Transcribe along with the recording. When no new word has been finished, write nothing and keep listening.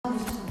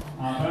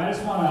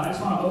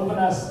just want to open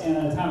us in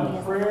a time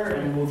of prayer,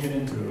 and we'll get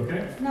into it.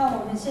 Okay? 那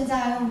我们现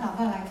在用祷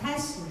告来开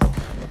始。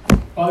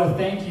Father,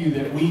 thank you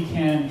that we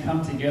can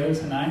come together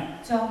tonight.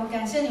 主啊，我们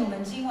感谢你，我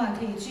们今晚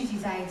可以聚集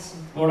在一起。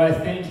Lord, I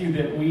thank you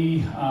that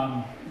we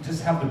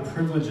just have the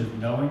privilege of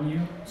knowing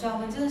you. 主啊，我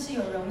们真的是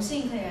有荣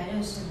幸可以来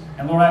认识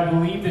你。And Lord, I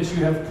believe that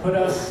you have put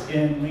us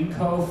in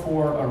Linko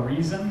for a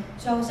reason.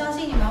 主啊，我相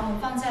信你把我们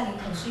放在林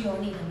口是有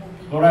你的目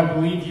的。Lord, I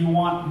believe you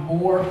want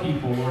more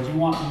people. Lord, you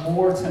want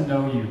more to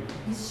know you.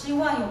 你希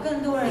望有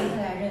更多人可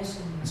以来认识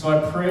你。So I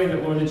pray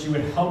that, Lord, that you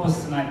would help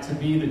us tonight to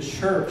be the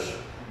church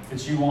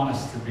that you want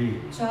us to be.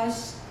 主啊，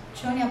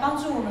求你帮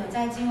助我们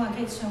在今晚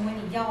可以成为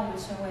你要我们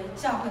成为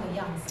教会的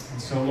样子。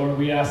And so, Lord,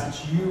 we ask that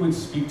you would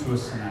speak to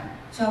us tonight.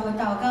 主啊，我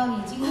祷告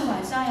你今天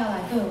晚上要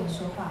来对我们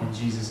说话。 In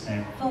Jesus'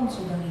 name. 奉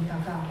主的名祷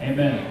告。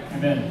 Amen.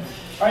 Amen.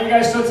 All right, you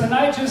guys, so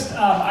tonight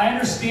I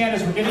understand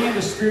as we're getting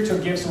into spiritual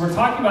gifts, we're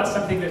talking about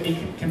something that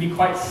can be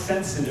quite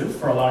sensitive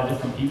for a lot of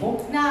different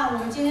people. 那我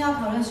们今天要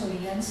讨论属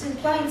灵恩赐，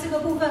关于这个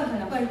部分可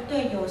能会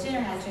对有些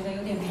人来觉得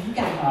有点敏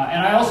感。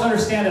And I also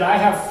understand that I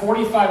have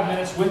 45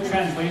 minutes with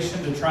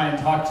translation to try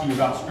and talk to you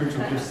about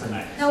spiritual gifts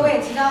tonight. 那我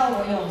也知道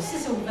我有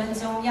45分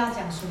钟要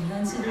讲属灵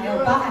恩赐，还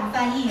有包含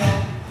翻译哦。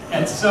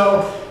And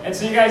so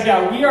you guys,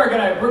 yeah, we're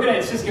gonna.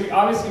 It's just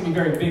obviously gonna be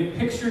a very big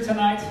picture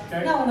tonight.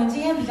 Okay. 那我们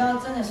今天比较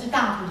真的是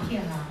大图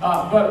片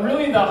啊。But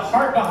really, the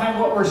heart behind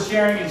what we're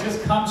sharing it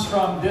just comes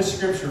from this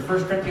scripture,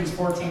 1 Corinthians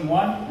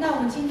 14:1. 那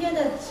我们今天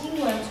的经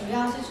文主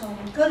要是从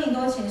哥林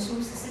多前书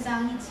14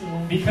章1节。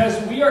Because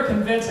we are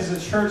convinced as a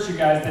church, you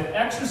guys, that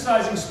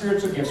exercising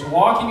spiritual gifts,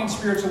 walking in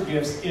spiritual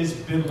gifts, is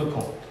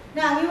biblical.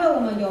 那因为我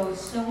们有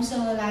从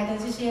神而来的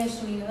这些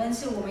属灵恩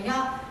赐，我们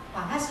要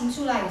把它行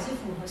出来，也是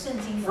符合圣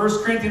经的。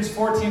 1 Corinthians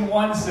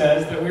 14:1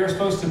 says that we are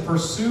supposed to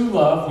pursue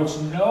love, which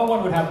no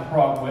one would have a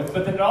problem with,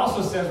 but then it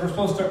also says we're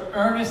supposed to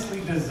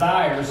earnestly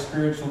desire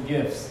spiritual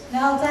gifts.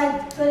 然后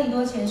在哥林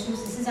多前书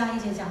14章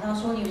1节讲到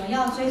说，你们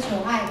要追求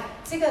爱，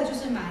这个就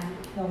是蛮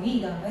容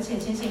易的，而且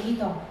浅显易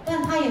懂。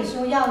但他也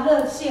说要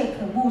热切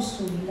渴慕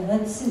属灵的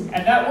恩赐。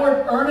 And that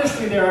word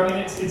earnestly there, I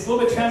mean, it's a little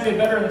bit translated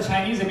better in the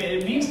Chinese. I mean,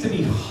 it means to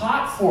be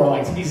hot for,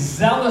 like to be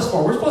zealous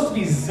for. We're supposed to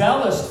be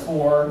zealous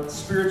for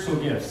spiritual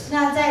gifts.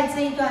 那在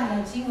这一段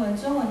的经文，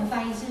中文的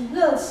翻译是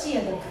热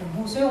切的渴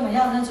慕，所以我们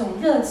要那种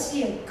热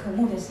切渴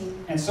慕的心。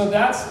 And so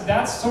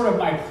that's sort of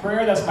my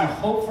prayer, that's my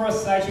hope for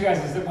us tonight, you guys,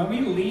 is that when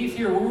we leave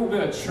here, we will be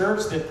a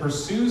church that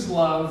pursues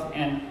love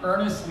and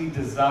earnestly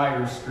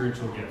desires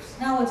spiritual gifts.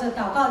 那我的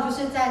祷告就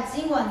是在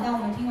今晚，当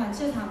我们听完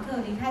这堂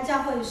课离开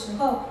教会的时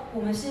候，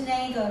我们是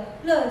那一个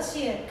热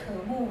切渴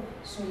慕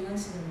属灵恩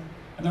赐的人。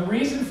 And the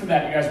reason for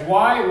that, you guys,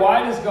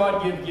 why does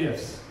God give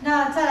gifts?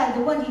 那再来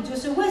的问题就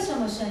是，为什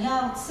么神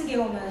要赐给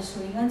我们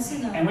属灵恩赐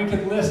呢？ And we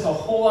could list a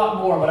whole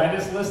lot more, but I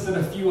just listed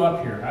a few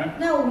up here, right?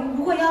 那我们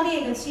如果要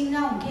列一个清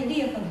单，我们可以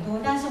列很多，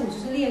但是我就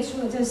是列出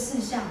了这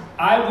4项。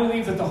 I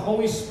believe that the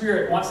Holy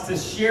Spirit wants to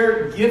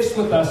share gifts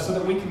with us so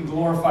that we can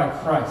glorify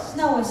Christ.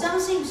 那我相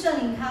信圣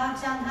灵他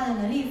将他的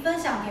能力分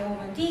享给我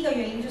们，第一个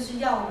原因就是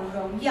要我们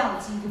荣耀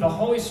基督。 The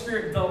Holy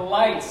Spirit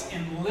delights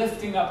in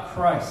lifting up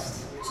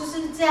Christ. 就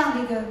是这样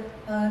的一个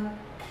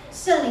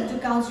圣灵就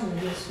高举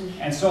了耶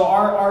稣。 And so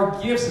our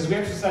gifts, as we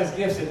exercise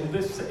gifts,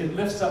 it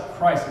lifts up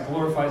Christ, it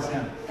glorifies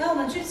Him. 当我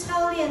们去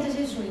操练这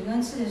些属灵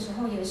恩赐的时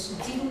候，也使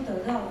基督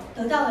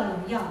得到了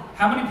荣耀。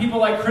 How many people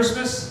like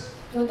Christmas?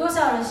 有多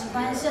少人喜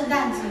欢圣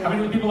诞节？ How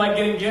many people like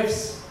getting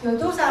gifts? 有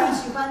多少人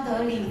喜欢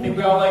得礼 I 物？ think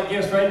we all like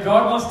gifts, right?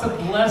 God wants to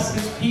bless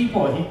His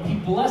people. He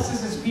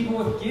blesses His people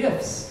with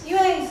gifts. 因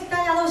为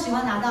大家都喜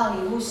欢拿到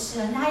礼物，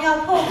神他要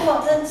透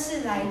过恩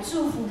赐来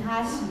祝福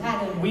他喜爱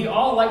的人。 We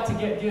all like to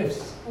get gifts.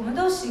 我们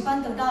都喜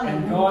欢得到礼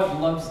And 物，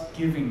 God loves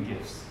giving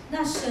gifts.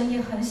 那神也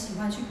很喜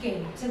欢去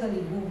给这个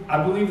礼物。 I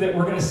believe that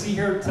we're going to see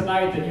here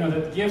tonight that,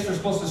 that gifts are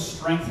supposed to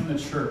strengthen the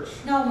church.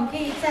 那我们可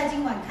以在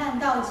今晚看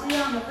到，这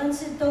样的恩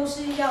赐都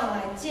是要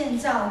来建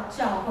造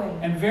教会。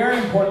 And very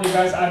importantly,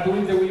 guys, I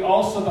believe that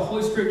the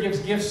Holy Spirit gives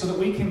gifts so that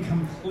we can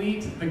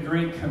complete the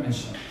Great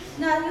Commission.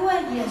 那因为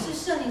也是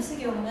圣灵赐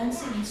给我们恩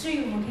赐，以至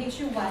于我们可以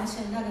去完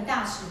成那个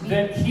大使命。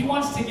 That He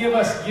wants to give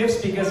us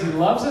gifts because He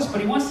loves us,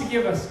 but He wants to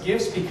give us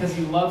gifts because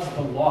He loves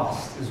the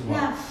lost as well.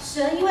 那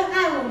神因为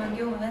爱我们，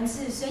给我们恩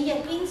赐，神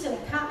也因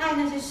着他爱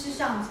那些世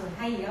上者，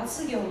他也要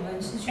赐给我们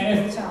恩赐去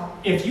得着。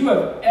 If you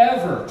have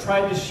ever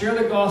tried to share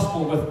the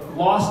gospel with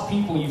lost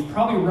people, you've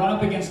probably run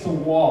up against a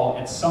wall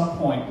at some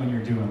point when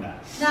you're doing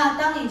that. 那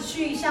当你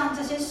去向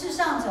这些世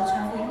上者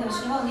传福音的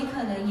时候，你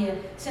可能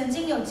也曾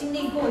经有经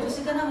历过，就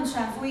是跟他们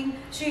传福音，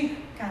去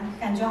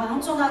感觉好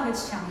像撞到一个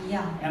墙一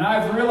样。 And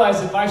I've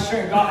realized that by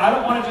sharing God, I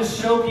don't want to just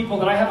show people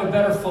that I have a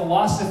better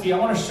philosophy. I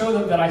want to show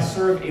them that I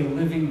serve a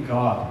living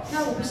God.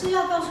 那我不是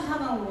要告诉他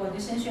们我的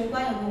神学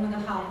观有多么的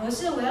好，而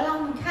是我要让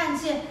他们看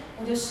见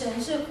我的神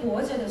是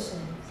活着的神。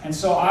 And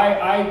so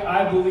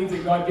I believe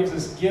that God gives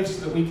us gifts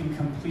so that we can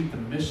complete the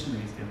mission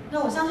that He's given us. 那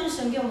我相信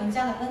神给我们这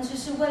样的恩赐，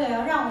是为了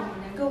要让我们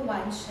能够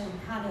完成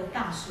他的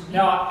大使命。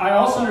 Now, I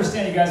also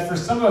understand, you guys, for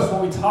some of us,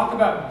 when we talk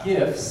about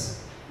gifts,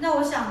 那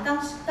我想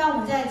当我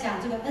们在讲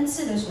这个恩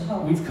赐的时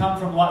候 we've come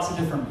from lots of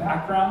different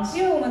backgrounds.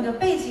 因为我们的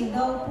背景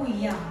都不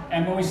一样。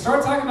 And when we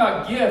start talking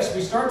about gifts,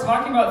 we start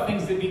talking about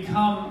things that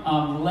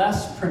become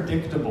less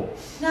predictable.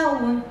 那我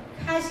们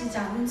开始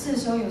讲恩赐的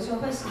时候，有时候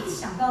会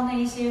想到那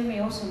一些没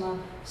有什么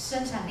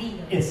生产力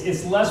的。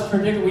It's less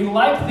predictable. We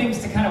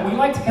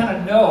like to kind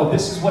of know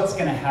this is what's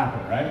going to happen,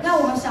 right? 那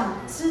我们想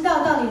知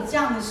道到底这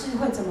样的事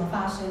会怎么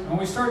发生。 When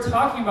we start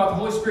talking about the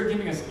Holy Spirit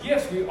giving us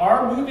gifts, we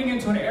are moving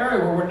into an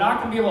area where we're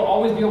not going to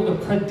always be able to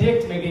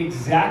predict maybe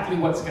exactly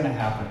what's going to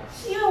happen.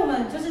 因为我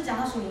们就是讲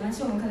到属灵恩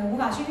赐，我们可能无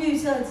法去预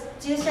测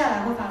接下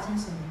来会发生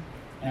什么。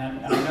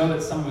 And I know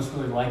that some of us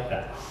really like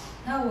that.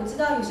 那我知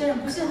道有些人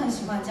不是很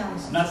喜欢这样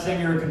的事 I'm not saying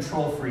you're a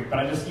control freak, but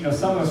I just,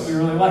 some of us, we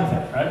really like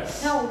that, right?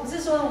 那我不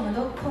是说我们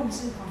都控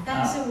制狂，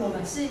但是我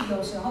们是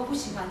有时候不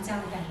喜欢这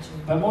样的感觉。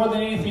 But more than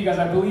anything, you guys,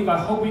 I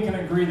hope we can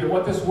agree that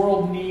what this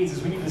world needs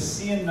is we need to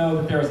see and know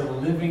that there is a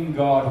living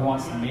God who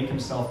wants to make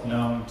himself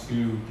known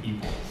to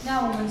people.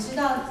 那我们知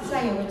道，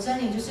在有个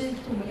真理，就是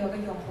我们有个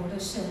永活的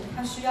神，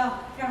他需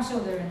要让所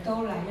有的人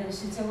都来认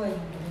识这位永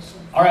活的神。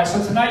 All right, so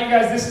tonight, you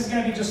guys, this is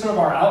going to be just sort of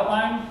our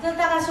outline. 这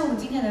大概是我们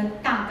今天的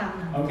大纲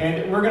了。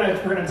 Okay, we're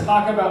gonna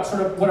talk about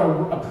sort of what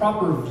a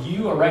proper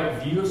view, a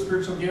right view of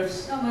spiritual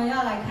gifts. 那我们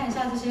要来看一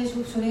下这些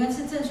属灵恩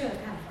赐正确的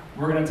看法，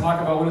 We're gonna talk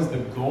about what is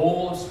the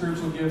goal of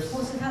spiritual gifts.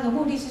 或是它的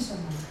目的是什么。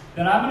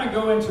 Then I'm going to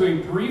go into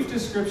a brief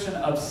description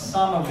of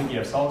some of the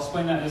gifts. I'll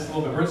explain that in just a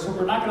little bit.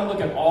 We're not going to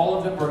look at all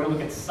of them. We're going to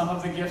look at some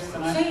of the gifts 所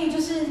tonight. 以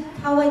就是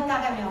他会大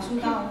概描述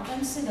到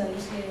恩赐的一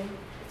些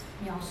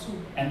描述，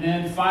 And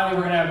then finally,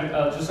 we're going to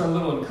have just our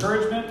little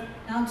encouragement.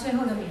 然后最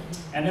后的勉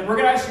励。 And then we're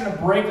actually going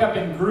to break up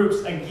in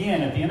groups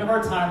again. At the end of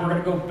our time, we're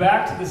going to go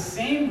back to the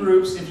same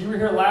groups. If you were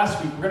here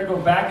last week, we're going to go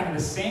back into the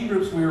same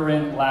groups we were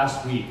in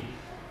last week.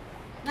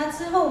 那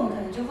之后我们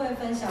可能就会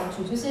分小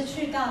组，就是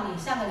去到你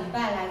下个礼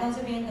拜来到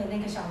这边的那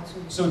个小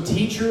组， So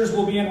teachers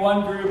will be in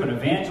one group, and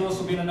evangelists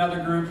will be in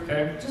another group,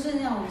 okay? 就是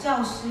那种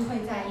教师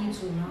会在一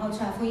组，然后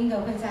传福音的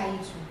会在一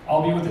组。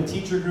 I'll be with the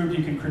teacher group.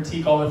 You can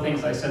critique all the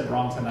things I said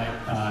wrong tonight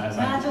as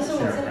那 I 就是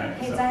我 share, 是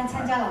right? 可以 So,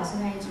 参加老师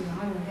那一组，然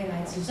后你们可以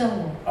来指正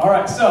我。 all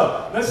right,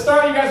 so let's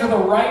start, you guys, with a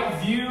right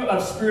view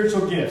of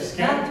spiritual gifts,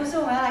 然 okay? 后就是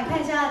我们要来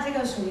看一下这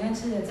个属灵恩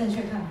赐的正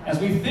确看法。 As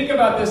we think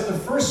about this, the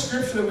first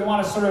scripture that we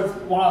want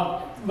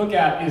to look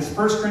at is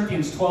 1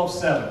 Corinthians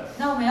 12:7.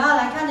 那我们要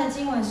来看的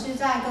经文是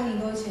在哥林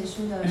多前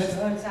书的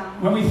12章。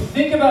 When we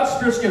think about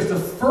spiritual gifts, the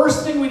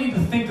first thing we need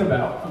to think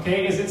about,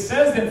 okay, is it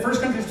says in 1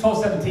 Corinthians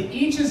 12:7, to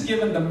each is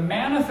given the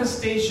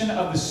manifestation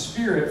of the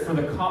Spirit for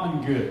the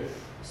common good.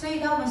 所以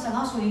当我们想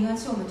到属灵恩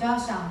赐，我们就要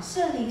想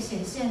圣灵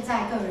显现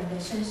在个人的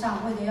身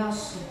上，为了要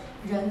使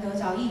人得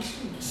着益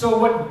处。 So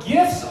what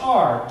gifts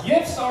are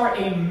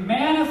a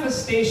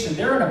manifestation.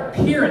 They're an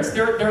appearance.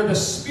 They're the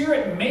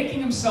Spirit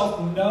making Himself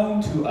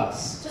known to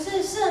us. 就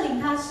是圣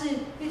灵，它是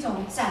一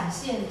种展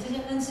现，这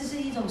些恩赐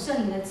是一种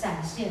圣灵的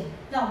展现，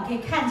让我们可以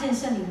看见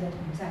圣灵的同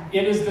在。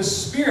 It is the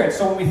Spirit.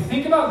 So when we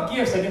think about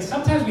gifts, again,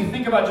 sometimes we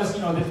think about just,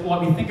 when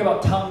we think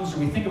about tongues or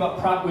we think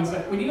about prophets,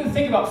 we need to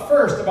think about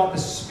first about the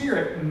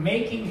Spirit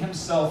making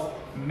Himself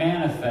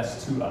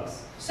manifest to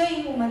us. 所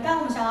以当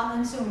我们想到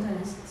恩赐，我们可能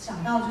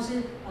想到就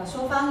是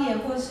说方言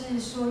或是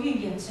说预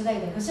言之类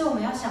的。可是我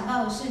们要想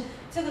到的是，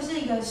这个是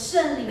一个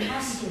圣灵它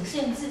显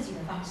现自己的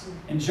方式。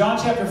 In John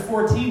chapter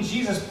 14,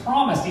 Jesus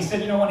promised, He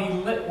said,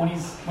 when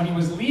he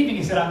was leaving,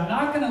 He said, I'm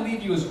not going to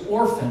leave you as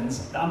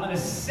orphans. I'm going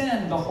to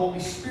send the Holy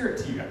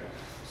Spirit to you.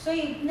 所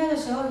以那个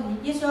时候，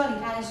耶稣要离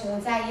开的时候，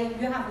在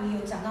约翰福音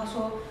有讲到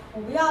说，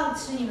我不要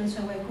使你们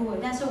成为枯萎，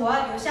但是我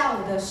要留下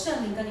我的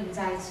圣灵跟你们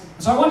在一起。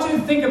 So I want you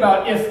to think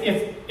about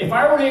if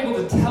I were able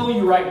to tell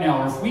you right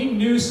now, or if we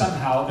knew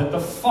somehow that the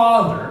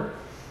Father,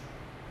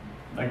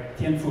 like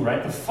Tian Fu,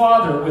 right? The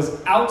Father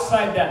was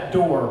outside that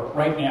door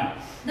right now.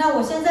 那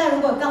我现在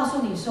如果告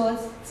诉你说，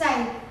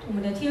在我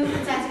们的天父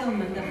在这个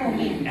门的后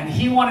面， And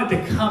He wanted to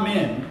come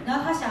in. 然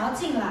后他想要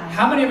进来，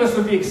 How many of us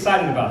would be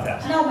excited about that?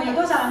 那我们有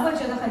多少人会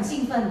觉得很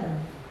兴奋的？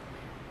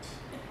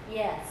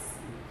 Yes.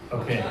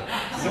 Okay.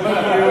 Some of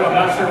you, I'm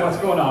not sure what's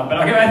going on, but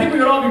I think we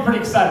would all be pretty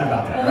excited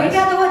about 我 that, 们应 right?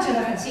 该都会觉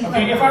得很兴奋。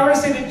 Okay, if I were to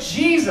say that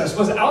Jesus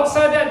was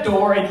outside that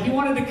door and He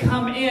wanted to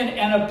come in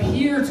and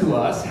appear to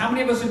us, how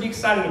many of us would be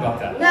excited about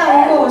that?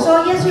 那如果我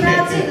说耶稣他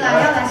要进来，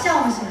要来向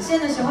我们显现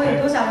的时候，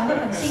有多少人会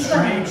很兴奋？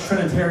 Strange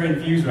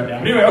Trinitarian views right now.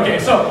 But anyway, okay,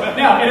 so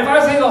now, and if I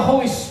was saying the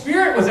Holy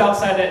Spirit was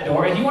outside that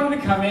door and He wanted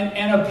to come in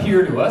and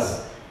appear to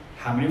us,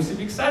 how many of us would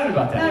be excited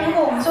about 那如 that?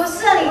 果我们说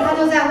圣灵他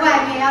就在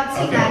外面要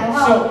进来的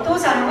话， Okay, so- 多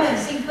少人会很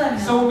兴奋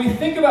呢？ So when we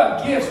think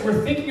about gifts,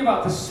 we're thinking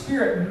about the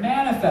Spirit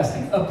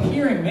manifesting,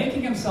 appearing,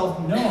 making Himself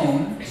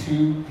known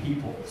to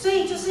people. 所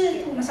以就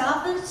是我们想到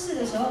分赐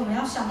的时候，我们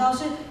要想到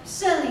是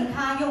圣灵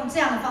他用这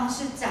样的方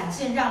式展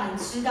现，让人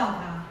知道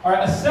他。 All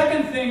right, a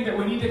second thing that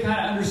we need to kind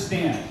of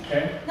understand,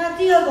 okay, 那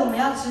第二个我们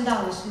要知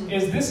道的是，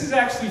 is this is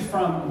actually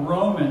from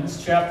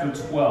Romans chapter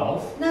 12.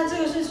 那这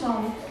个是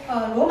从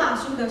罗马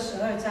书的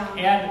12章。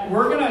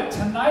 And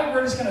tonight we're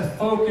we're just going to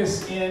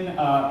focus in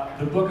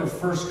the book of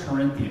 1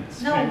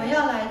 Corinthians. 那我们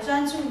要来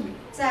专注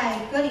在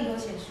哥林多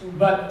前书。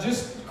 But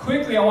just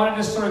quickly, I want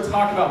to just sort of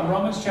talk about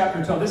Romans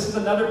chapter 12. This is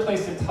another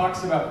place that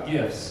talks about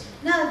gifts.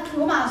 那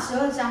罗马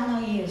12章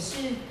呢，也是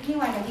另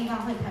外一个地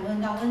方会谈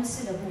论到恩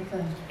赐的部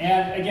分。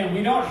 And again,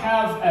 we don't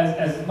have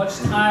as much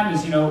time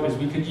as as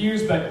we could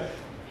use, but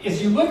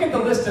as you look at the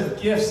list of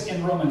gifts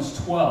in Romans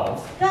 12,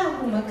 但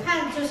我们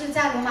看就是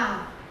在罗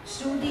马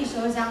书第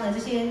12章的这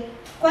些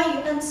关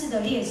于恩赐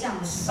的列项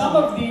的时 some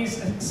候， of these,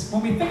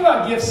 when we think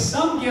about gifts,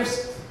 some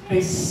gifts,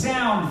 they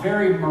sound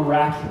very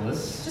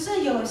miraculous. 就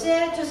是有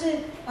些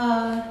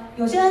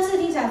有些恩赐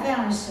听起来非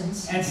常的神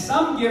奇， And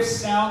some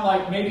gifts sound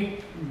like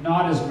maybe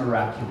not as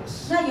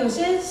miraculous. 那有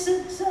些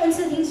是恩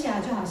赐听起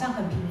来就好像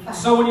很平凡。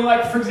 So when you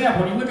for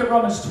example, when you look at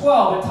Romans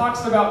 12, it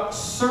talks about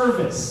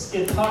service.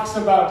 It talks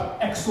about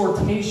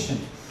exhortation.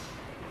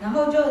 然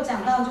后就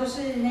讲到就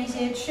是那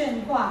些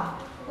劝化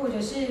或者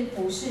是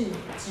服侍、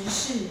执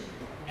事。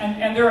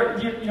 And there are,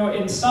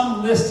 in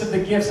some list of the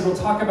gifts, it'll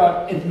talk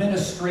about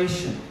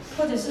administration.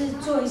 或者是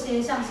做一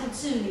些像是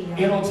治理啊，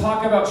 It'll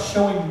talk about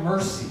showing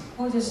mercy.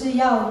 或者是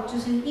要就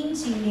是殷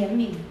勤怜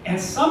悯。 And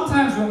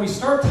sometimes when we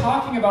start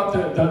talking about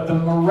the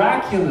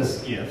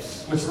miraculous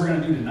gifts, which we're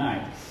going to do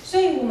tonight, 所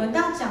以我们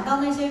当讲到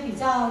那些比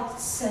较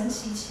神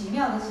奇奇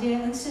妙的这些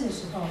恩赐的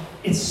时候，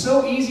 it's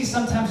so easy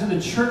sometimes in the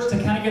church to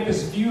kind of get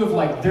this view of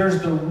like there's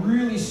the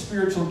really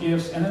spiritual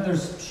gifts and then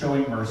there's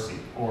showing mercy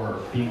or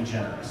being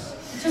generous.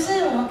 就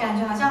是我们感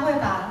觉好像会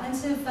把恩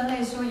赐分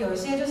类说，有一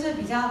些就是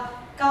比较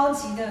高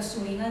级的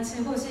属灵恩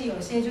赐，或是有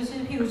些就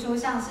是譬如说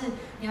像是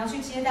你要去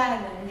接待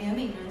人、怜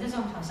悯人这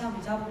种好像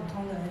比较普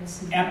通的恩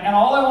赐。 And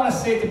all I want to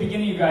say at the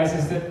beginning, you guys,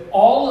 is that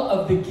all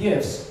of the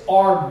gifts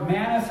are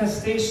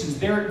manifestations.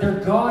 They're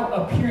God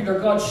appearing. They're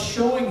God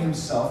showing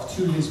Himself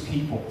to His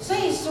people. 所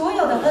以所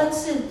有的恩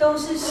赐都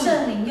是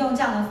圣灵用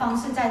这样的方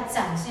式在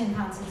展现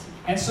他自己。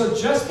 And so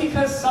just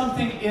because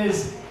something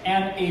is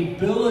an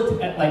ability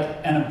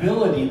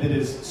that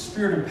is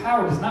spirit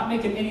empowered does not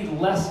make it any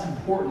less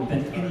important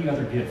than any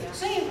other gift.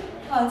 所以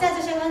在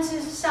这些恩赐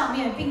上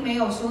面，并没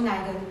有说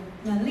哪个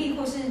能力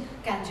或是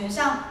感觉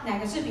上哪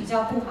个是比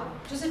较不好，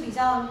就是比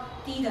较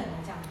低等的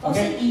这样，都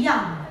是一样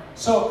的。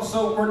 So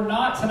we're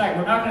not tonight.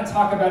 We're not going to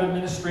talk about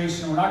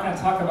administration. We're not going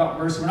to talk about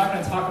mercy. We're not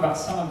going to talk about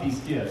some of these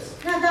gifts.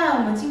 那当然，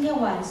我们今天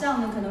晚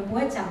上呢，可能不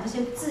会讲这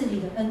些治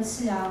理的恩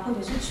赐啊，或者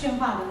是劝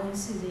化的恩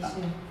赐这些。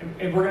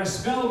 And we're going to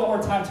spend a little bit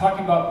more time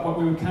talking about what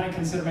we would kind of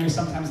consider maybe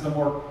sometimes the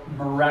more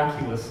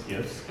miraculous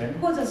gifts. Okay.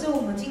 或者是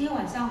我们今天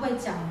晚上会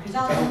讲比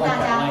较多大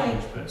家会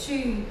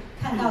去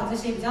看到这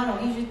些比较容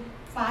易去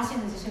发现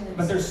的这些恩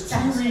But 赐。 there's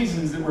two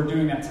reasons that we're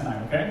doing that tonight.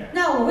 Okay.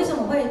 那我为什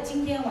么会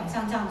今天晚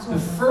上这样做 The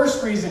呢？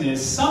 first reason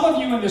is some of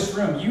you in this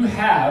room, you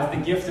have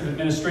the gift of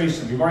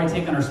administration. We've already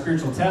taken our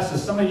spiritual tests. So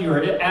some of you are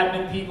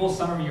admin people,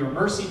 some of you are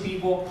mercy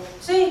people,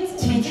 所以我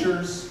们已经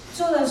teachers.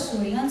 做了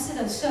属灵恩赐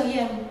的测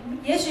验，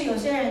也许有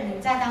些人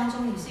你在当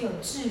中你是有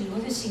治理或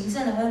是行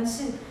政的恩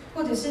赐，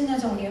或者是那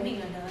种怜悯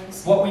人的恩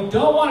赐。 What we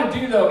don't want to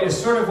do though is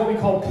sort of what we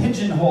call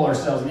pigeonhole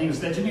ourselves in English.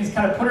 That just means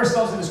kind of put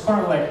ourselves in this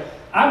corner like,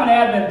 I'm an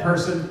admin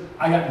person,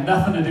 I got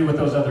nothing to do with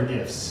those other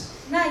gifts.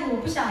 那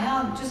我不想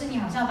要，就是你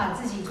好像把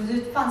自己就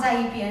是放在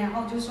一边，然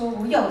后就说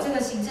我有这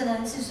个行政的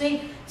恩赐，所以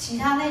其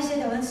他那些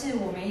的恩赐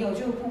我没有，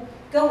就不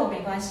跟我没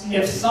关系。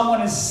 If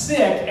someone is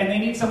sick and they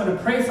need someone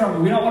to pray for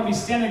them, we don't want to be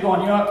standing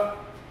going, you know what,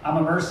 I'm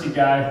a mercy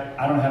guy,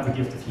 I don't have the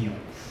gift of healing.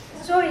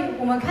 所以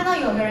我们看到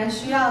有个人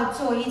需要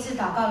做医治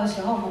祷告的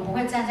时候，我们不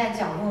会站在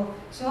角落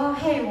说：“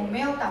嘿，我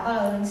没有祷告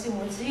的恩赐，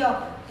我只有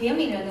怜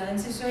悯人的恩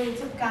赐，所以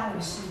这不干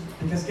我事。”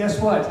 Because guess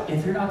what?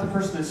 If you're not the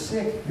person that's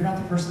sick, you're not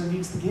the person that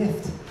needs the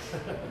gift.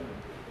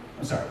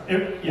 I'm sorry.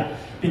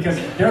 Because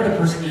they're the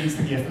person that needs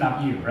the gift,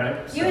 not you, right?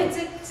 因为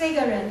这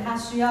个人他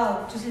需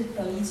要就是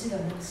得医治的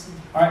恩赐。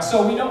 All right,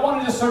 so we don't want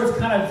to just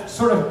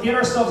sort of get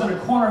ourselves in a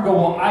corner and go,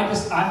 well, I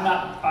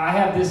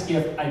have this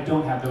gift, I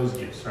don't have those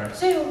gifts, right?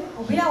 所以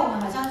我不要我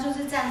们好像就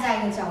是站在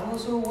一个角落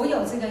说，我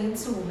有这个恩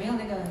赐，我没有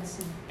那个恩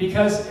赐。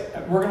 Because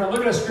we're going to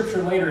look at a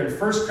scripture later in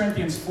 1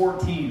 Corinthians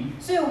 14,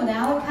 所以我们等一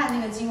下会看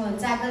那个经文，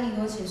在哥林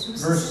多前书14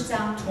 verse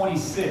章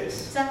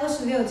26.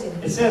 26节。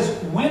 It says,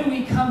 when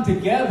we come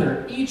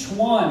together, each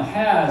one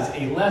has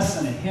a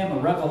lesson, a hymn, a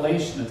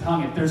revelation, a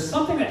tongue. If there's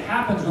something that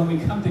happens when we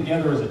come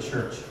together as a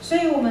church. 所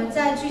以我们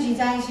在聚集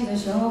在一起的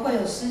时候，会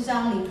有诗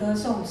章、灵歌、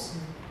颂词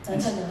等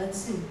等的恩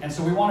赐。 And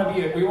so we want to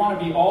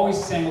be always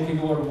saying, okay,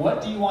 Lord,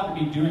 what do you want to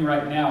be doing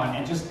right now?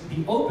 And just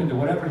be open to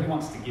whatever He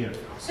wants to give.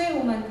 所以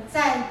我们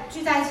在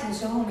聚在一起的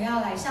时候，我们要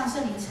来向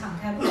圣灵敞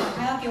开，不管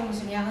他要给我们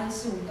什么样的恩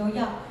赐，我们都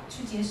要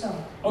去接受。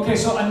 Okay,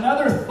 so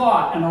another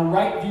thought and a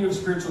right view of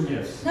spiritual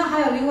gifts 那还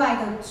有另外一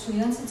个属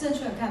于恩赐正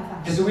确的看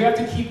法， is that we have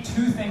to keep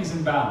two things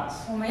in balance.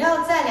 我们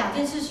要在两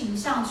件事情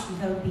上取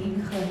得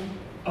平衡。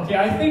 Okay,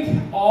 I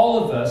think all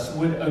of us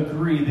would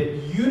agree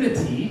that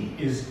unity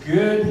is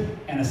good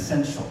and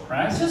essential,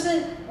 right? 就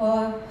是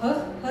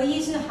合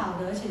一是好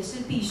的，而且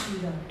是必须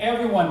的。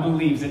Everyone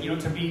believes that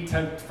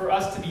for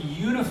us to be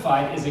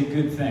unified is a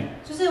good thing.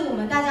 就是我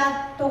们大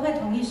家都会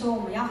同意说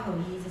我们要合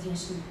一这件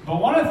事。But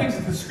one of the things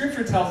that the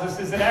Scripture tells us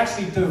is that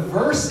actually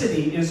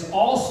diversity is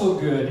also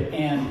good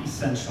and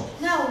essential.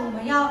 那我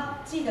们要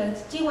记得，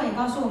经文也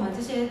告诉我们，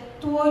这些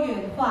多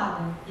元化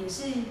的也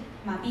是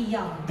蛮必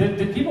要的。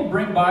Did people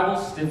bring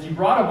Bibles? If you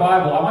brought a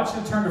Bible, I want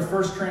you to turn to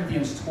 1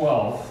 Corinthians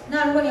 12.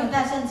 那如果你有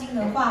带圣经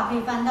的话，可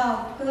以翻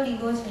到哥林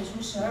多前书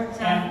12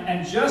章。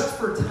And just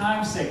for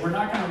time's sake, we're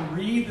not going to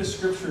read the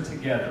Scripture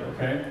together,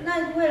 okay?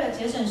 那为了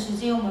节省时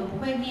间，我们不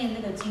会念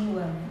那个经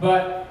文。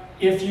But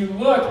if you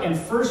look in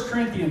 1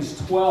 Corinthians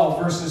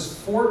 12, verses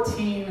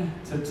 14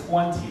 to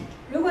 20,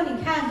 如果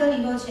你看哥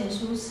林多前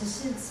书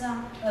12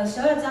章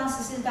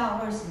14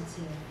到20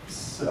节。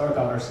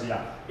$12,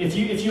 yeah. If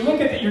you look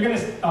at it, you're going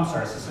to. I'm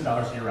sorry, it's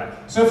 $6. You're right.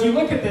 So if you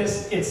look at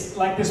this, it's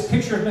like this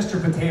picture of Mr.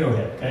 Potato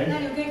Head. Okay. 那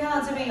你可以看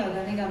到这边有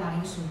的那个马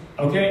铃薯。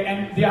Okay,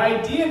 and the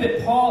idea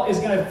that Paul is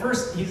going to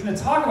he's going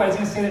to talk about, he's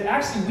going to say that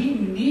actually we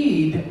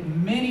need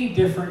many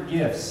different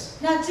gifts.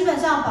 那基本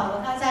上保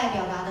罗他在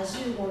表达的是，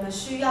我们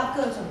需要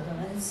各种的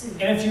恩赐。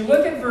And if you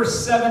look at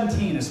verse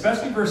 17,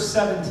 especially verse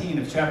 17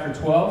 of chapter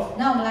 12,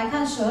 那我们来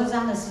看12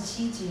章的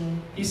17节。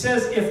He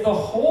says, if the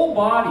whole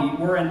body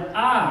were an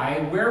eye,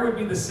 where would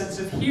be the sense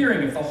of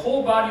hearing? If the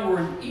whole body were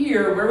an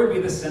ear, where would be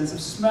the sense of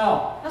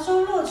smell? 他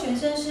说：若全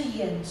身是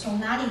眼，从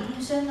哪里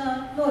听声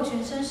呢？若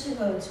全身是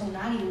耳，从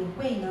哪里闻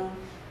味呢？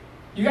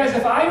 You guys,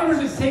 if I were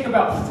to take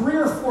about 3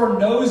 or 4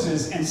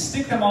 noses and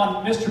stick them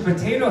on Mr.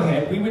 Potato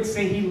Head, we would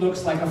say he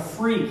looks like a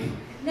freak.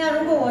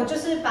 那如果我就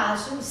是把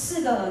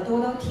4个耳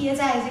朵都贴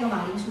在这个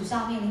马铃薯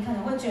上面，你可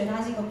能会觉得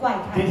他是一个怪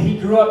咖。 That he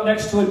grew up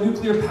next to a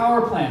nuclear power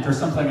plant or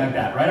something like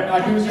that, right? I mean,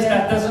 like he was just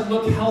that doesn't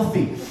look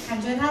healthy.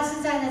 感觉他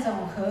是在那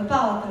种核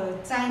爆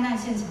的灾难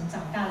现场长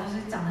大，就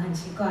是长得很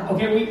奇怪。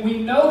 Okay,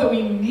 we know that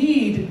we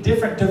need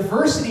different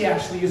diversity.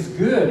 Actually, is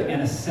good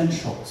and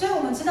essential. 所以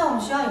我们知道我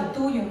们需要有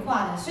多元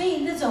化的，所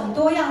以那种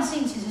多样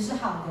性其实是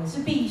好的，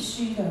是必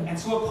须的。 And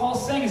so what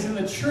Paul's saying is, in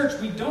the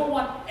church, we don't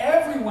want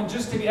everyone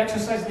just to be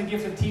exercising the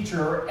gift of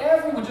teacher. Or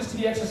everyone just to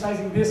be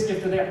exercising this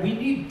gift or that. We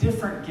need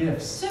different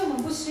gifts. 所以我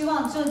们不希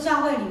望就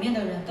教会里面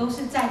的人都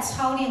是在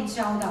操练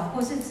教导，或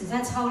是只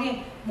在操练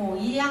某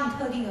一样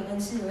特定的恩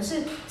赐，而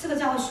是这个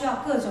教会需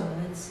要各种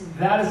的恩赐。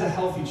That is a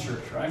healthy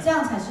church, right? 这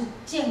样才是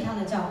健康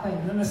的教会。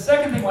 And then the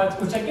second thing,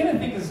 which again I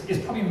think is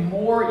probably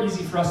more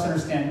easy for us to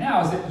understand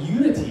now, is that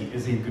unity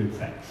is a good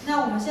thing.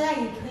 那我们现在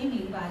也可以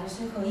明白，就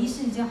是合一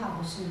是一件好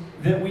的事。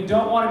 That we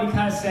don't want to be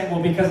kind of saying,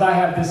 well, because I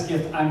have this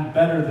gift, I'm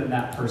better than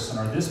that person,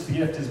 or this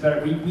gift is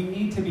better. We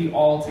need to be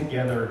all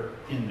together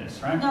in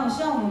this, right? 那我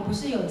希望我们不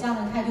是有这样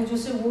的态度，就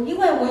是因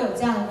为我有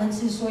这样的恩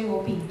赐，所以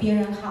我比别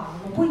人好。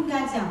我们不应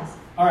该这样子。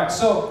 All right,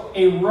 so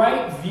a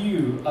right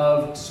view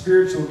of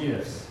spiritual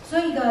gifts. 所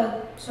以一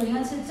个属灵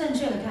恩赐正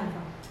确的看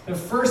法。 The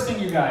first thing,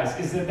 you guys,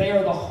 is that they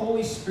are the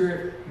Holy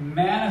Spirit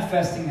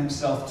manifesting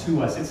Himself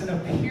to us. It's an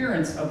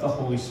appearance of the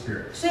Holy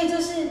Spirit. 所以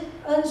这是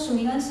属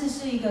灵恩赐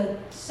是一个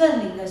圣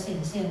灵的显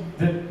现。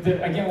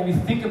 That again, when we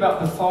think about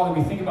the Father,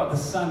 we think about the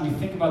Son, we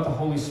think about the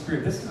Holy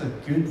Spirit. This is a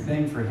good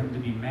thing for Him to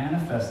be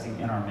manifesting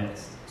in our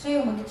midst. 所以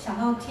我们想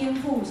到天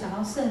父，想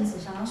到圣子，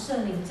想到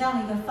圣灵这样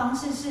的一个方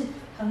式是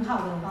很好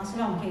的方式，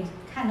让我们可以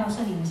看到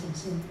圣灵的显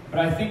现。 But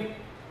I think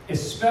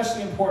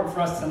especially important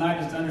for us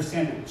tonight is to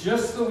understand that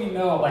just so we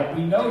know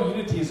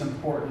unity is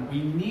important,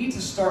 we need to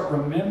start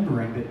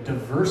remembering that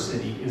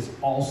diversity is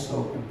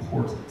also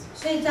important.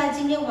 所以在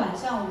今天晚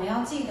上，我们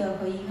要记得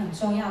合一很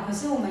重要，可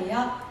是我们也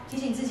要提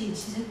醒自己，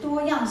其实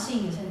多样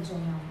性也是很重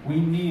要。 We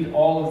need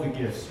all of the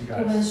gifts, you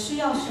我们 guys. 需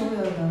要所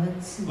有的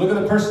恩赐。 Look at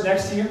the person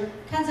next to you,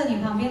 看着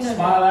你旁边的人，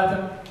 smile at them,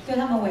 对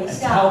他们微 and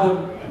笑。 tell them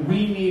we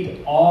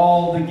need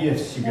all the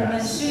gifts, you 我们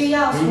guys. 需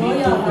要 We 所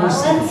need 有的恩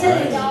赐，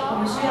 diversity, 我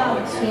们需要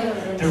所有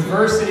的恩赐。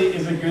 Diversity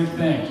is a good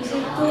thing. 就是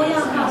多样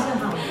化是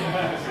好的。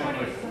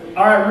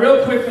 All right,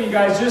 real quickly, you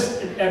guys,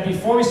 just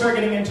before we start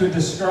getting into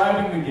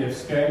describing the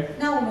gifts, okay?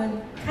 那我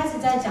们开始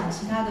在讲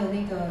其他的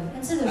那个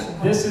恩赐的时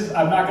候，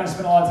 I'm not going to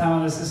spend a lot of time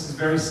on this. This is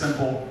very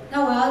simple.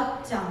 那我要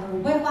讲的，我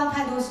不会花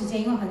太多时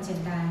间，因为很简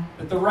单。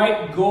 But the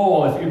right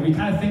goal, if we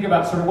kind of think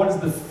about sort of what is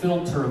the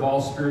filter of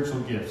all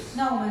spiritual gifts.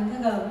 那我们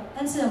那个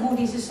恩赐的目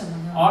的是什么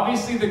呢？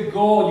 Obviously, the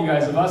goal, you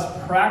guys, of us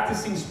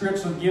practicing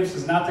spiritual gifts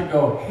is not to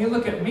go, hey,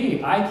 look at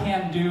me, I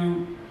can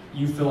do,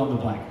 you fill in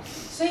the blank.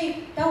 所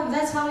以，当我们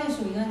在操练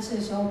属灵恩赐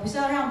的时候，不是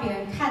要让别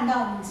人看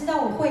到，你知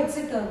道我会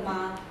这个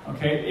吗？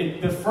 Okay,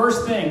 the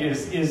first thing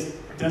is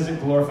does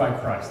it glorify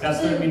Christ?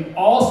 That's what I mean.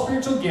 All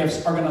spiritual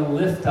gifts are going to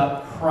lift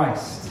up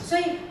Christ. 所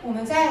以我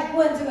们在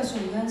问这个属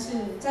灵恩赐，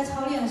在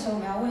操练的时候，我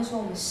们要问说，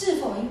我们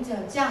是否因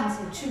着这样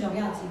子去荣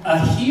耀基督？ A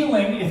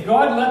healing, if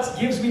God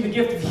gives me the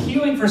gift of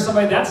healing for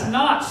somebody, that's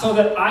not so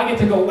that I get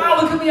to go, wow,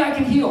 look at me, I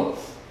can heal.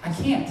 I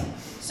can't.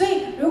 所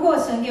以，如果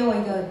神给我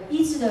一个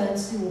医治的恩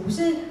赐，我不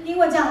是因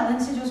为这样的恩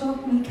赐就说，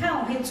你看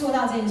我可以做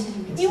到这件事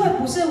情，因为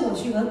不是我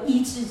去而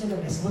医治这个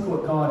人， It's look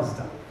what God has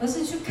done. 而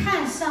是去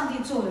看上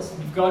帝做了什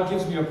么。 If God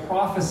gives me a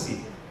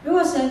prophecy, 如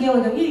果神给我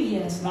一个预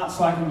言， it's not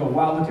so I can go,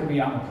 wow, look at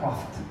me, I'm a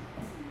prophet.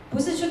 不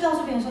是去告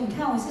诉别人说，你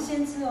看我是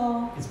先知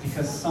哦， It's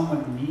because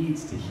someone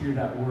needs to hear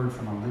that word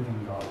from a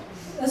living God.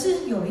 而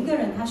是有一个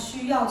人他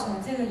需要从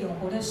这个有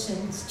活的神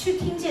去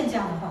听见这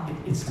样的话，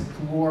 It's to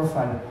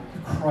glorify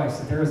Christ,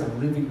 that there is a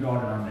living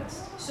God in our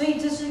midst. 所以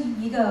这是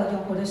一个有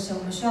活的神，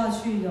我们需要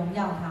去荣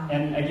耀他。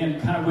 And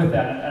again, kind of with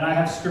that, and I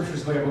have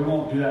scriptures later, we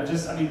won't do that.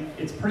 Just, I mean,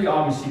 it's pretty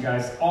obvious, you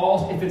guys.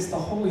 If it's the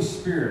Holy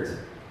Spirit,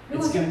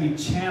 it's going to be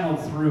channeled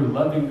through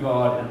loving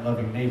God and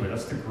loving neighbor.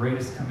 That's the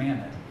greatest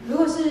commandment. 如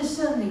果是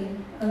圣灵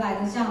而来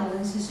的这样的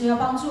恩赐，是要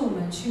帮助我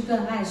们去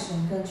更爱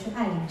神，跟去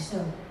爱邻舍。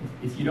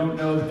 If you don't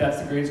know that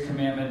that's the greatest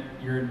commandment,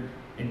 you're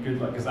in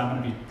good luck, because I'm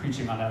going to be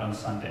preaching on that on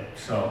Sunday.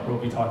 So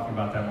we'll be talking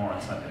about that more on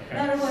Sunday.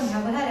 那 Okay? 如果你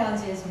还不太了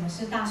解什么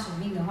是大使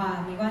命的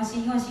话，没关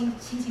系，因为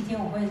星期天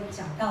我会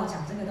讲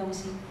这个东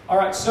西。 All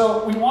right,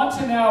 so we want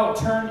to now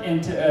turn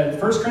into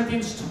 1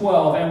 Corinthians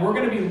 12, and we're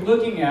going to be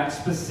looking at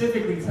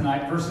specifically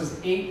tonight verses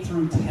 8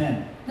 through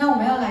 10. 那我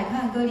们要来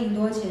看哥林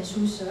多前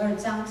书12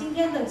章，今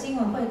天的经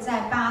文会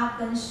在8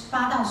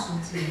到10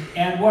节。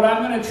 And what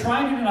I'm going to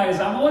try and do tonight is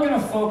I'm only going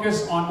to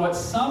focus on what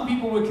some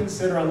people would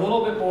consider a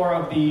little bit more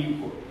of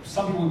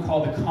some people would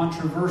call the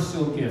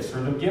controversial gifts,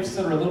 or the gifts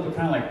that are a little bit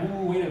kind of like,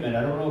 ooh, wait a minute,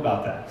 I don't know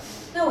about that.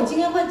 那我今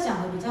天会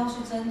讲的比较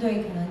是针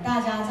对可能大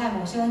家在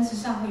某些恩赐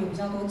上会有比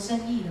较多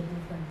争议的部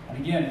分。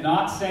 And again,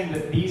 not saying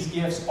that these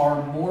gifts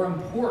are more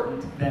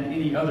important than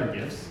any other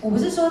gifts. 我不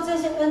是说这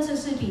些恩赐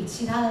是比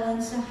其他的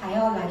恩赐还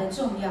要来的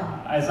重要。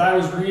 As I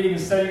was reading and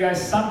studying, guys,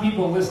 some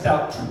people list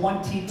out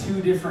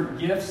 22 different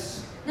gifts.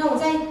 那我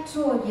在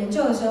做研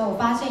究的时候，我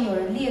发现有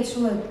人列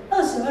出了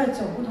22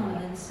种不同的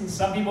恩赐。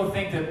 Some people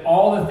think that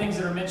all the things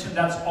that are mentioned,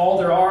 that's all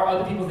there are.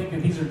 Other people think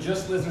that these are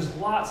just lists. There's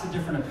lots of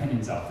different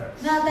opinions out there.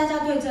 那大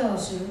家对这种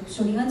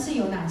属灵恩赐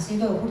有哪些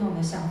都有不同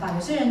的想法。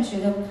有些人觉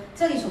得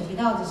这里所提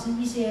到只是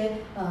一些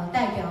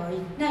代表而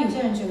已，那有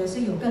些人觉得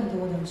是有更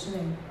多的之类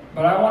的。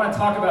 But I want to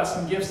talk about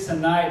some gifts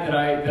tonight that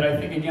I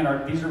think again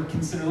these are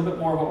considered a little bit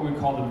more of what we would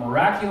call the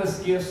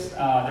miraculous gifts.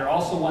 They're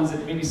also ones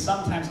that maybe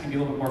sometimes can be a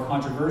little bit more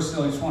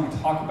controversial. I just want to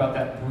talk about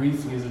that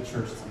briefly as a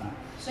church tonight.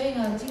 所以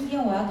呢，今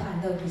天我要谈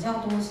的比较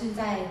多是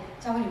在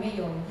教会里面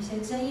有一些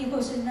争议，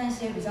或是那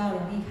些比较容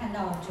易看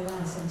到觉得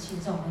很神奇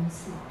这种恩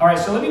赐。 All right,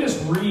 so let me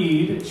just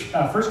read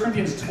 1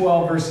 Corinthians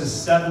 12 verses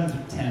 7 to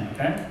 10.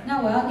 Okay.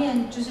 那我要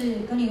念就是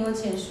哥林多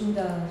前书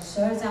的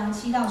12章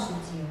7到10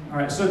节。 All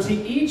right, so to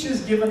each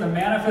is given the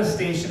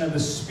manifestation of the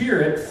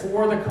Spirit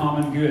for the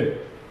common good.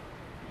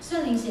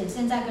 圣灵显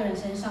现在个人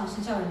身上，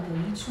是叫人得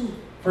益处。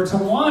 For to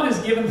one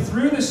is given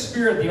through the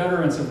Spirit the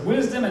utterance of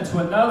wisdom, and to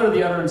another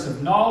the utterance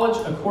of knowledge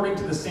according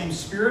to the same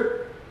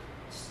Spirit.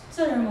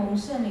 这人蒙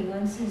圣灵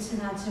恩赐，赐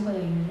他智慧的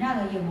言语；那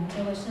人也蒙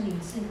这位圣灵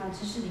赐他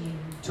知识的言语。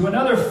 To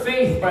another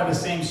faith by the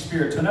same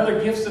Spirit. To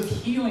another gifts of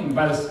healing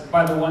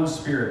by the one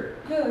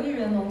Spirit. 又有一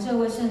人蒙这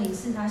位圣灵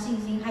赐他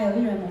信心，还有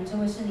一人蒙这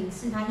位圣灵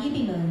赐他医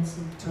病的恩赐。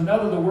 To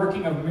another the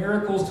working of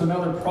miracles. To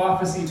another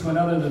prophecy. To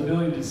another the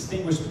ability to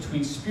distinguish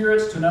between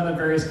spirits. To another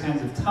various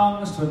kinds of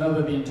tongues. To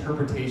another the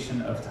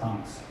interpretation of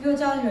tongues. 又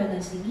叫一人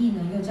能行异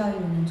能，又叫一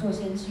人能做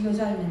先知，又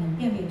叫一人能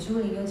辨别诸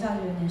灵，又叫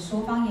一人能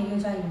说方言，又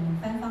叫一人能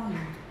翻方言。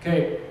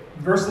 Okay,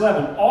 verse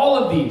 11. All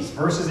of these,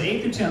 verses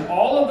 8 through 10,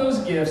 all of those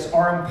gifts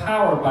are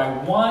empowered by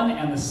one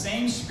and the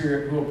same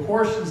Spirit who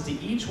apportions to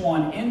each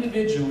one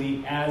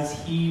individually as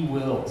He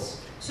wills.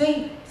 所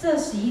以这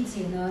11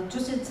节呢，就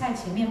是在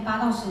前面8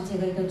到10节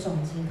的一个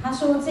总结。他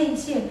说这一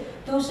切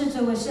都是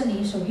这位圣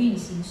灵所运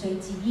行，随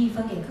己意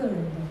分给个人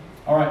的。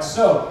 All right,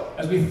 so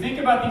as we think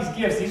about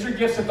these are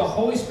gifts that the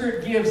Holy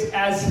Spirit gives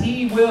as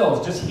He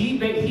wills.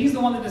 He's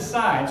the one that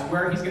decides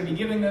where He's going to be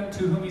giving them,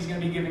 to whom He's going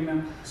to be giving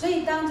them. 所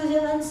以当这些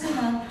恩赐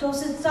呢，都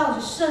是照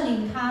着圣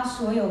灵他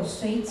所有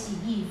随己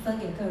意分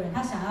给个人，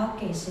他想要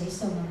给谁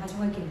什么，他就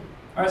会给。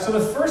 All right, so the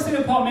first thing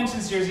that Paul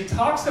mentions here is he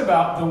talks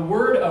about the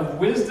word of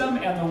wisdom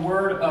and the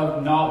word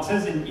of knowledge.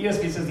 It says in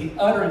ESV, it says the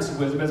utterance of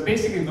wisdom. It's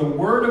basically the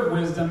word of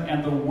wisdom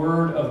and the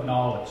word of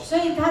knowledge. 所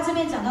以他这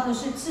边讲到的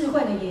是智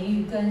慧的言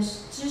语跟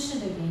知识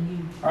的言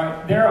语。 All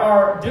right, there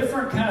are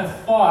different kind of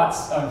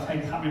thoughts of,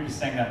 I'm going to be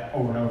saying that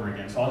over and over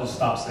again, so I'll just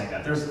stop saying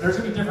that. There's going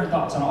to be different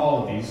thoughts on all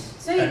of these.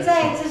 所以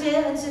在这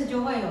些恩赐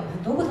就会有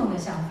很多不同的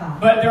想法。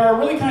 But there are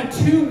really kind of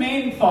two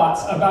main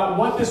thoughts about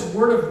what this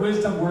word of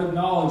wisdom, word of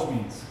knowledge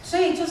means. 所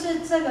以就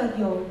是这个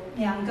有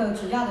2个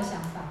主要的想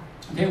法。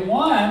 Okay,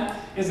 one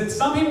is that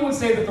some people would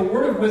say that the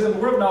word of wisdom,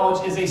 word of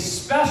knowledge, is a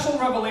special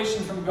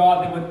revelation from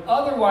God that would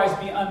otherwise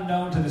be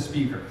unknown to the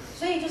speaker.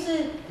 所以就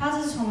是它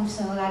是从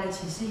神而来的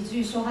启示，以至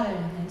于说话的人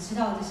能知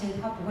道这些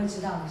他不会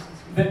知道的事情。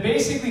 That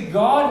basically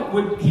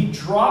He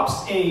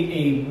drops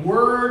a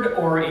word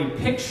or a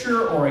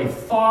picture or a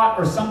thought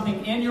or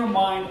something in your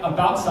mind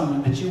about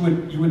something that you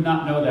would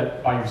not know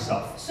that by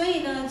yourself. 所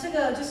以呢，这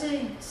个就是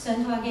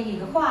神突然给你一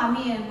个画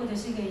面，或者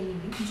是给你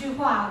一句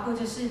话，或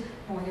者是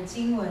某一个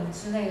经文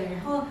之类的，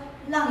然后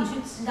让你去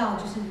知道，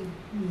就是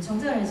你从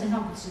这个人身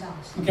上不知道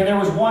的事。 Okay, there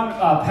was one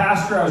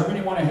pastor, I was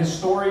reading one of his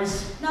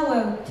stories. 那我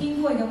有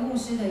听过一个牧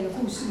师的一个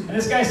故事。 And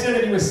this guy said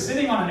that he was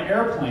sitting on an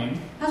airplane.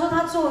 他说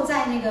他坐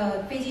在那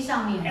个飞机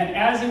上面， And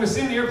as he was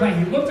sitting in the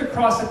airplane, he looked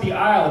across at the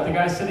aisle at the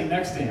guy sitting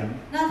next to him.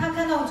 那他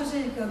看到就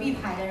是隔壁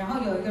排的，然后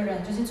有一个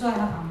人就是坐在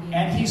他旁边，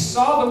 And he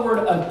saw the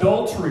word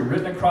adultery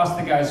written across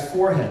the guy's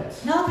forehead.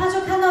 然后他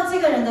就看到这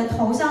个人的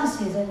头上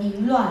写着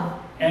淫乱。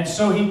 And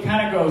so he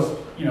kind of goes,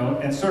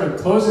 and sort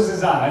of closes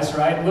his eyes,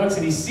 right? Looks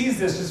and he sees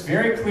this just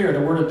very clear, the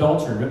word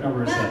adultery written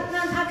over his head.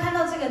 那他看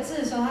到这个字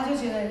的时候，他就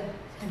觉得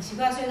很奇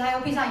怪，所以他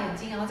又闭上眼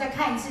睛，然后再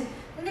看一次，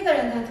那个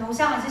人的头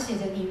上还是写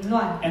着淫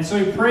乱。 And so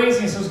he prays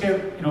and he says, okay,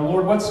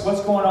 Lord, what's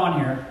going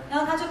on here? 然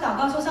后他就祷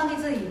告说：“上帝，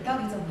这里到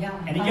底怎么样？”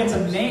 And he gets a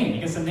name.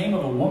 He gets the name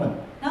of a woman.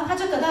 然后他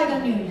就得到一个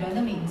女人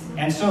的名字。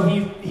 And so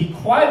he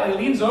quietly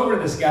leans over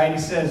to this guy and he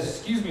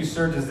says, excuse me,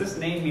 sir, does this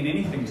name mean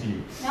anything to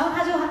you? 然后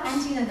他就很安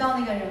静的到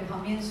那个人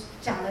旁边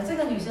讲了这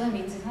个女生的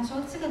名字。他说：“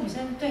这个女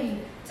生对你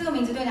这个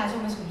名字对你来说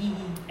有没有什么意义？”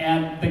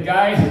 And the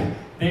guy,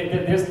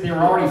 they were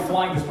already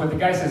flying this point. The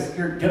guy says,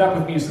 here, get up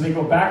with me. So they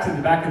go back to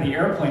the back of the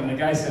airplane. And the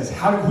guy says,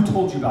 who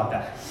told you about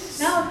that?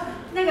 然后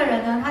那个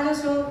人呢，他就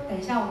说：“等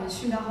一下，我们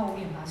去到后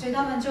面吧。”所以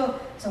他们就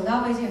走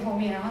到飞机的后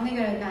面，然后那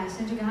个男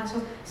生就跟他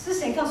说：“是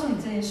谁告诉你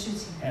这件事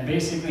情？” And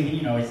basically,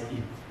 he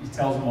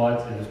tells him, well,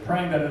 I was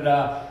praying,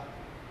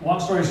 Long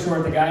story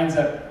short, the guy ends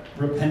up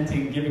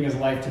repenting, giving his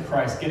life to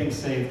Christ, getting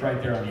saved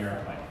right there on the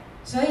airplane.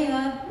 所以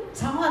呢，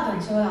长话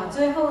短说啦，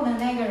最后呢，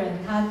那个人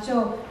他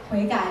就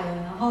悔改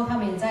了，然后他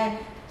们也在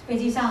飞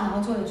机上，然后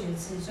做了决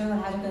志，最后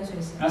他就跟随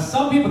神。 Now,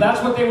 some people,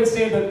 that's what they would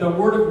say that the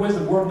word of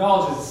wisdom, word of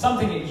knowledge is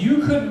something that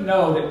you couldn't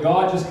know that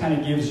God just kind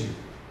of gives you.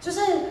 就是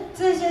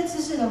这些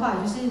知识的话，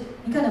就是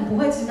你可能不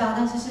会知道，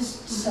但是是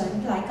神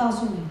来告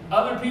诉你。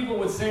 Other people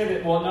would say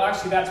that, well, no,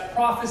 actually that's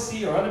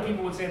prophecy, or other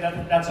people would say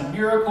that that's a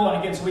miracle.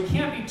 And again, so we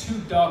can't be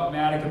too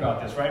dogmatic about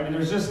this, right? I mean,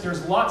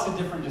 there's lots of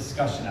different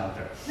discussion out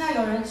there. 那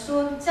有人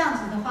说这样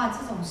子的话，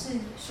这种是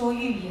说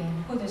预言，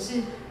或者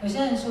是有些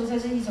人说这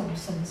是一种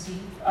神迹，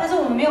但是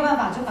我们没有办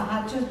法就把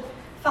它就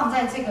放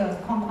在这个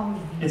框框里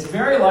面。 It's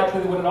very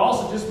likely that what it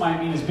also just might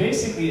mean is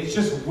basically it's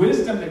just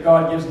wisdom that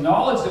God gives,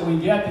 knowledge that we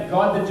get, that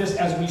God then just,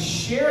 as we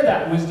share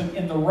that wisdom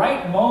in the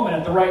right moment,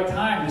 at the right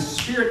time, the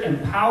Spirit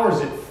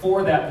empowers it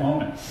for that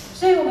moment.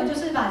 所以我们就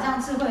是把这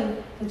样智慧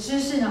的知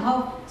识，然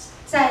后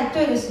在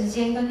对的时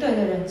间跟对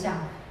的人讲，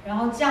然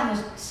后这样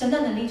的神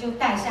的能力就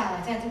带下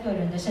来在这个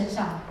人的身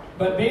上。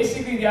 But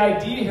basically the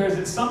idea here is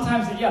that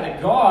sometimes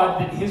that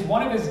God, that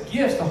one of his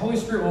gifts, the Holy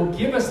Spirit will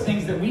give us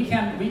things that we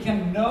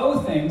can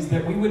know things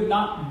that we would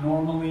not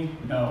normally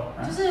know.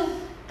 Right? 就是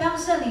当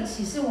圣灵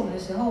启示我们的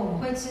时候，我们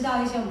会知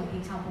道一些我们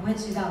平常不会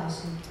知道的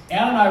事。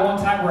 Ann and I one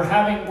time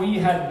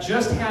we had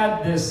just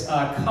had this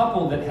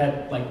couple that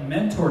had like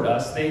mentored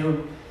us.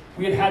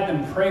 We had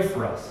them pray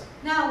for us.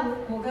 那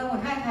我跟我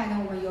太太呢，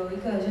我们有一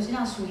个就是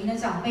像属灵的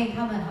长辈，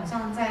他们好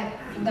像在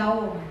引导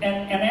我们。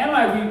And Ann and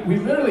I,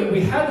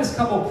 we had this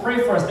couple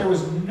pray for us. There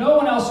was no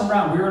one else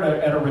around. We were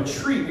at a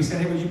retreat. We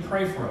said, hey, would you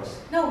pray for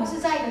us? 那我们是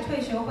在一个退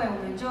休会，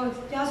我们就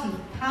邀请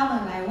他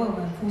们来为我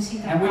们夫妻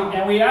祷 And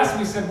告。 we asked,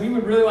 we said, we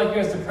would really like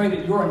you guys to pray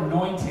that your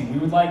anointing, we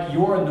would like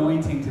your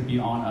anointing to be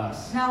on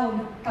us. 那我们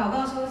祷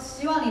告说，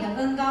希望你的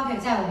恩膏可以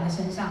在我们的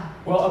身上。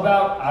 Well,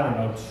 about, I don't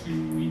know,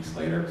 2 weeks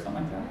later, something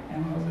like that.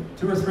 Ann, was it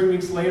 2 or 3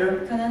 weeks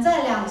later? 可能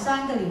在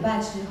2-3个礼拜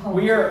之后，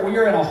 We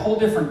are in a whole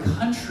different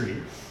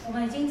country. 我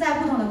们已经在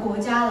不同的国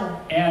家了。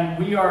 And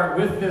we are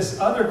with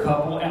this other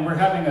couple, and we're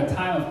having a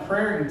time of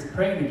praying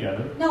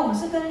together. 那我们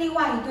是跟另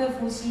外一对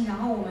夫妻，然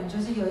后我们就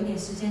是有一点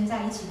时间在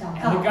一起祷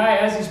And the 告。 guy,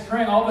 as he's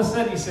praying, all of a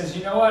sudden he says,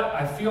 you know what?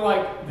 I feel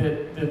like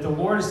that the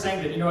Lord is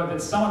saying that, you know what,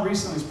 that someone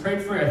recently has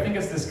prayed for you. I think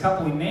it's this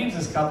couple. He names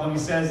this couple, and he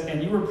says,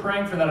 and you were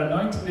praying for that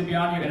anointing to be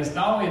on you, and it's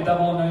not only a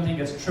double anointing,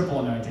 it's triple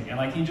anointing. And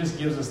like he just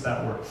gives us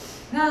that word.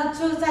 那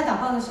就是在祷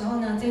告的时候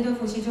呢，这对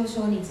夫妻就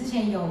说：“你之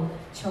前有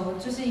求，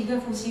就是一对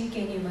夫妻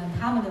给你们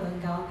他们的恩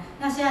膏，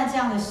那现在这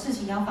样的事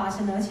情要发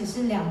生了，而且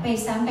是2倍、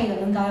3倍的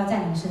恩膏要在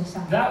你们身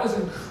上。” That was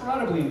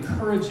incredibly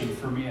encouraging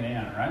for me and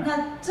Ann, right?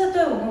 那这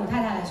对我跟我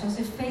太太来说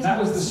是非常 That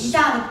was the- 极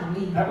大的鼓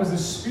励。 That was the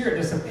Spirit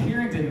just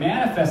appearing and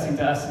manifesting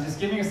to us and just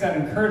giving us that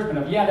encouragement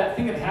of, yeah, that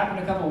thing that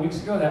happened a couple of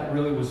weeks ago, that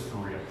really was for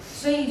real.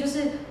 所以就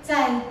是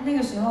在那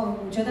个时候，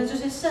我觉得就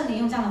是圣灵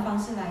用这样的方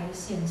式来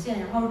显现，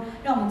然后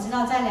让我们知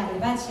道在2个礼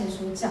拜前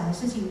所讲的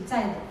事情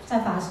在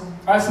发生。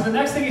 All right, so the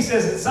next thing he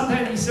says is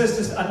sometimes he says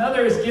just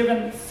another is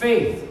given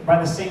faith by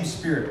the same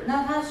Spirit.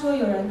 那他说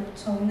有人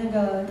从那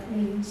个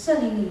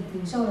圣灵里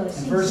领受了 In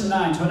信 verse 心，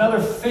 9, to another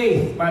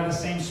faith by the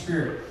same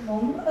Spirit.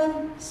 蒙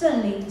恩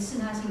圣灵是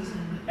他信心。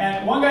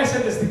 And one guy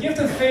said this, the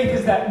gift of faith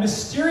is that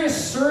mysterious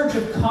surge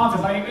of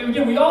confidence. I mean,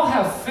 again, we all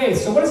have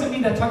faith. So what does it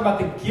mean to talk about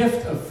the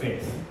gift of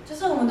faith? 就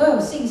是我们都有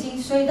信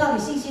心，所以到底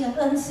信心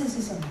的恩赐是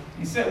什么？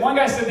 He said, one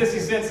guy said this, he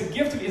said, the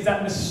gift is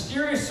that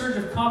mysterious surge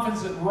of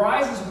confidence that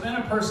rises within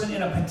a person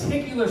in a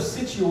particular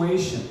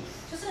situation.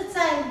 就是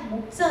在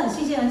这种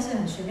信心的恩赐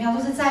很玄妙，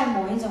就是在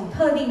某一种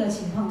特定的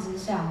情况之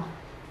下。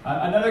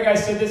Another guy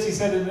said this. He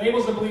said it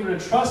enables the believer to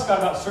trust God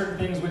about certain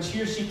things which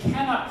he or she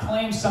cannot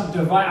claim some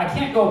divine. I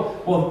can't go,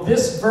 well,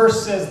 this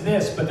verse says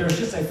this, but there's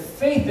just a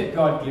faith that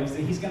God gives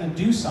that he's going to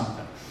do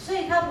something. 所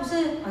以他不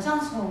是好像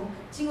从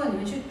经文里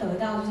面去得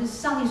到，就是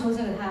上帝说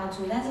这个他要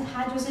做，但是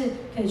他就是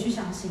可以去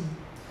相信。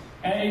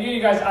And again,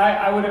 you guys,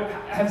 I would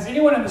has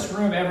anyone in this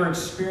room ever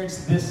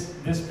experienced this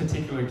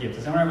particular gift?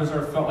 Has anyone ever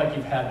sort of felt like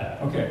you've had that?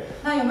 Okay.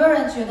 那有没有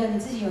人觉得你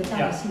自己有这样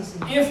的信心？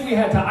 If we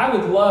had time, I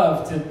would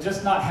love to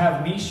just not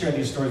have me share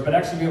these stories, but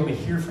actually be able to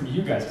hear from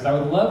you guys, because I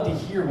would love to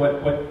hear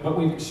what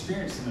we've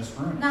experienced in this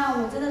room. 那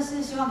我真的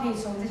是希望可以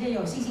从这些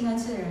有信心恩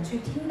赐的人去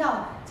听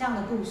到这样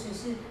的故事，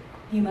是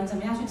你们怎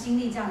么样去经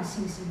历这样的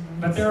信心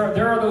的。 But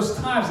there are those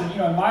times that,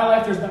 in my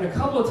life, there's been a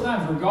couple of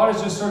times where God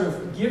has just sort of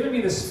given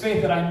me this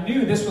faith that I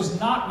knew this was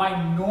not my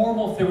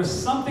normal. There was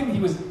something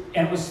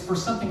and it was for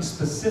something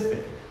specific.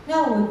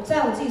 那我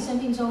在我自己生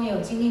命中也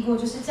有经历过，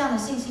就是这样的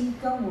信心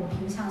跟我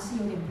平常是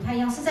有点不太一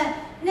样，是在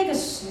那个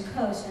时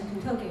刻神独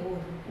特给我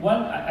的。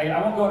I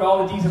won't go into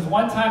all the details.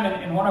 One time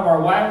in one of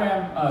our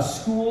YWAM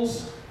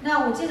schools.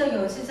 那我记得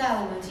有一次在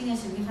我们青年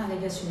使命团的一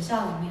个学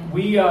校里面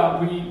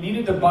we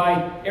needed to buy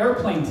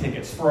airplane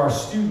tickets for our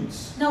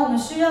students. 那我们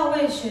需要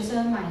为学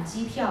生买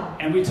机票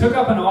And we took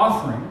up an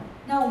offering.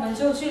 那我们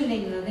就去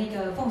领了那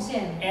个奉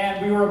献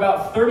And we were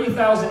about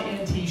 30,000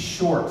 NT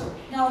short.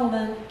 那我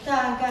们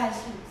大概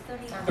是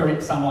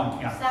 3万,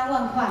 yeah. 3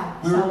万块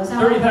We 少 were 了3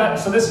万块 30,000.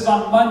 So this is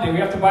on Monday. We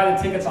have to buy the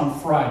tickets on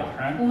Friday,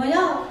 right? 我们要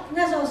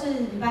那时候是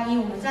礼拜一，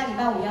我们在礼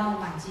拜五要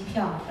买机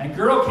票 And a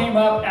girl came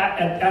up at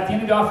the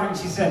end of the offering.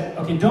 She said,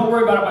 "Okay, don't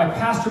worry about it. My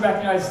pastor back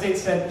in the United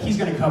States said he's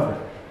going to cover it."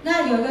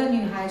 那有一个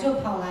女孩就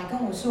跑来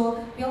跟我说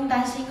不用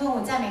担心，因为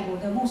我在美国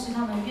的牧师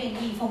他们愿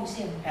意奉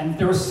献 And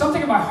there was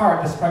something in my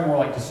heart. This is probably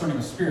more like discerning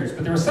of spirits,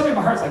 but there was something in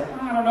my heart. It's like,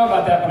 I don't know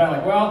about that, but I'm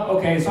like, well,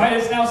 okay. So I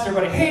just announced to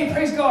everybody, "Hey,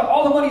 praise God!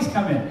 All the money's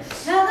come in."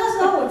 那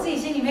时候我自己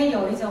心里面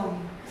有一种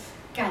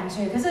感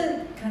觉，可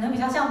是可能比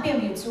较像辨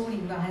别诸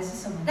灵吧，还是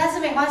什么？但是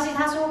没关系，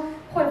他说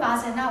会发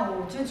生，那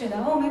我就觉得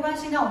没关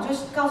系，那我就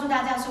告诉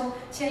大家说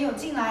钱有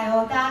进来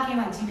哦，大家可以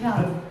买机票。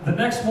The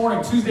next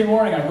morning, Tuesday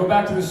morning, I go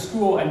back to the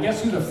school, and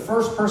guess who the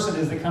first person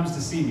is that comes to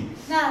see me?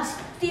 那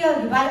第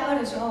二礼拜二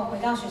的时候回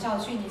到学校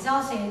去，你知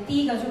道谁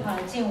第一个就跑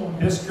来见我们？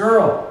 This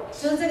girl.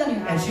 就是这个女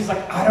孩。 And she's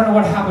like, I don't know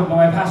what happened, but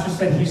my pastor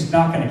said he's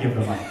not going to give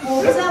the money.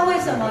 我不知道为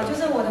什么，就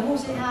是我的牧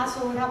师他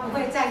说他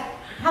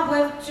不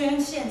会捐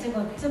献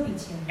这笔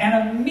钱。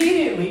 And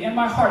immediately in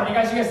my heart, and you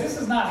guys, this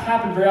has not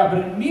happened very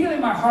often, but immediately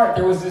in my heart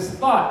there was this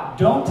thought,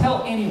 don't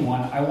tell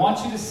anyone, I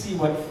want you to see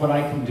what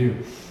I can do.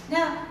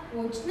 那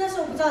我那时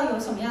候不知道有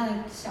什么样的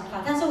想法，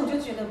但是我就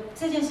觉得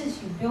这件事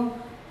情不用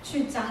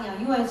去张扬，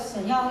因为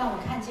神要让我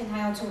看见他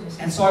要做的事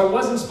情。 And so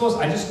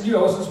I just knew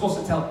I wasn't supposed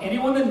to tell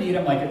anyone the need.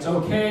 I'm like, it's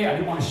okay. I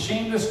didn't want to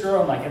shame this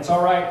girl. I'm like, it's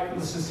all right.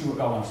 Let's just see what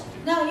God wants to do.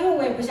 那因为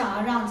我也不想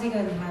要让这个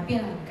女孩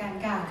变得很尴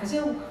尬，可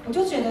是我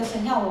就觉得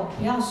神要我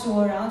不要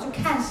说，然后就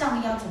看上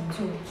帝要怎么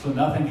做。 So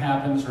nothing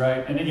happens,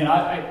 right? And again,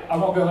 I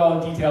won't go into all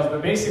the details,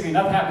 but basically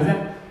nothing happens.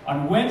 Then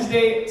on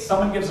Wednesday,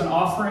 someone gives an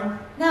offering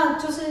那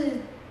就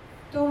是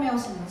都没有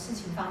什么事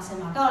情发生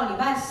嘛。到了礼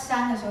拜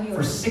3的时候，有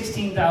for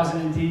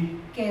 16,000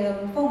 NT. 给了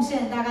奉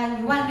献大概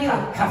16000，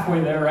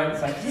 Halfway there, right?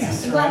 It's like,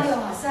 yes, 16000 right?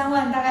 嘛，3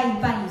万大概一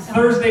半以上。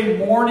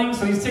 Thursday morning,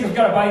 so these tickets, we've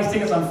got to buy these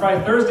tickets on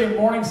Friday. Thursday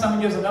morning, someone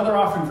gives another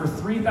offering for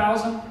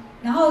 3,000.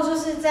 然后就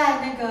是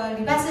在那个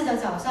礼拜4的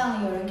早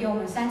上，有人给我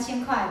们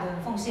3000块的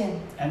奉献。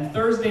 And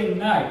Thursday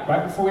night,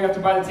 right before we have to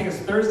buy the tickets,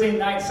 Thursday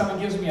night, someone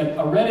gives me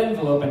a red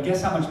envelope, and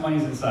guess how much money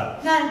is inside?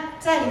 那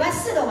在礼拜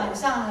4的晚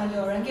上呢，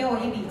有人给我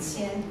一笔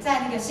钱，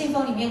在那个信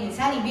封里面，你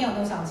猜里面有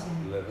多少钱？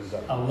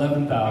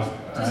 11,000,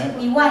 就是 right?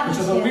 11000。 Which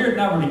is a weird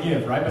number to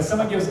give, right? But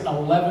someone gives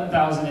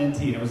 11,000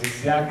 NT, and it was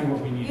exactly what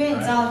we 因 needed. 为你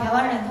知 Right? 道台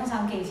湾人通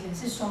常给钱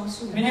是双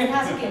数的， I mean, 但是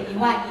他是给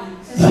11000，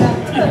这是很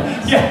特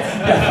别。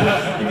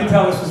yeah. You can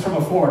tell this was from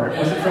a foreigner. It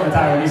wasn't from a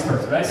Taiwanese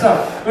person, right? So,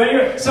 but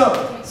anyway, so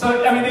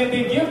I mean,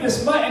 they give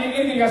this money, and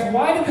again, you guys,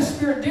 why did the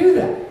Spirit do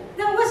that?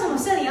 那为什么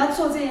圣灵要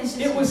做这件事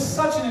情 It？was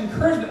such an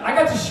encouragement. I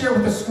got to share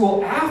with the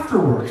school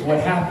afterwards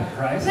what happened,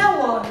 right? 那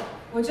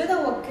我觉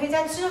得我可以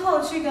在之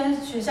后去跟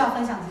学校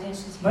分享这件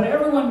事情。 But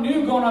everyone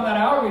knew going on that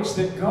outreach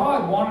that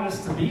God wanted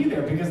us to be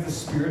there because the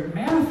Spirit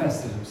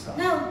manifested Himself.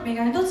 那每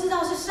个人都知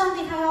道是上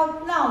帝，他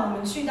要让我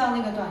们去到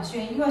那个短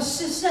宣，因为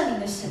是圣灵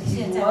的显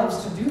He 现在。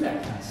 loves to do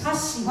that kind of stuff. 他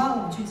喜欢我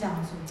们去这样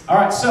做。 All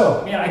right,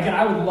 so again,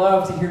 I would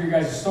love to hear your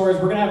guys' stories.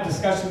 We're gonna have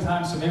discussion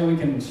time, so maybe we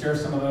can share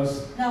some of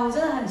those. 那我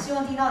真的很希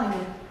望听到你们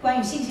关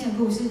于信心的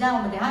故事，但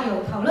我们等一下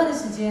有讨论的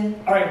时间。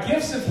 All right,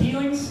 gifts of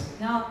healings.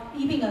 然后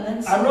医病的恩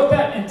赐。 I wrote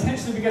that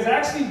intentionally because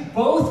actually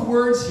both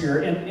words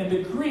here in the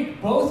Greek,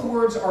 both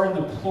words are in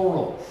the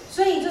plural.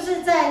 所以就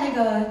是在那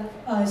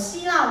个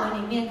希腊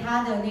文里面，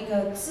它的那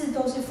个字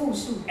都是复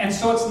数。 And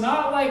so it's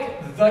not like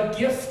the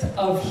gift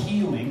of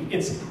healing;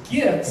 it's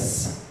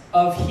gifts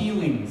of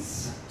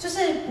healings. 就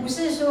是不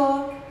是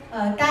说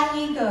单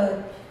一的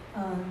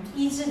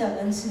医治的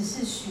恩赐，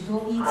是许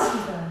多医治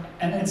的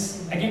And 恩 it's,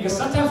 赐。 again, because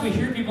sometimes we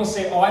hear people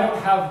say, oh, I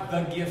don't have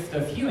the gift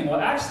of healing. Well,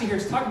 actually here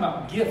it's talking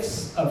about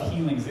gifts of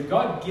healings, that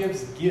God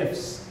gives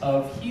gifts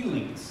of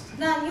healings.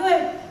 那因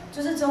为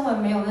就是中文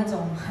没有那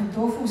种很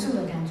多复数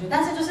的感觉，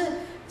但是就是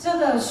这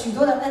个许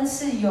多的恩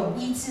赐有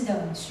医治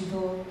的许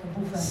多的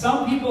部分。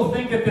 Some people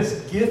think that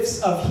this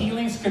gifts of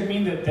healings could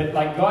mean that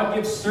like God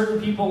gives certain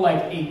people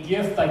like a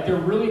gift, like they're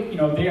really,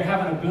 they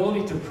have an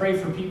ability to pray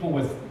for people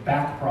with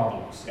back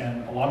problems.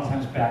 And a lot of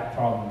times back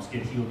problems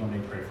get healed when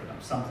they pray for them.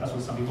 That's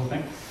what some people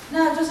think.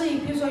 那就是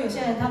比如说有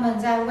些人他们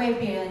在为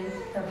别人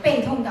的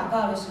背痛祷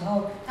告的时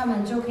候，他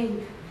们就可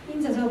以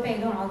因着这个背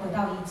痛然后得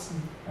到医治。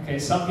 Okay,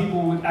 some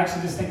people would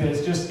actually just think that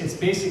it's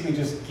basically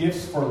just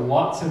gifts for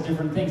lots of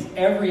different things.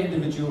 Every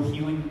individual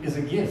healing is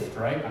a gift,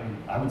 right? I mean,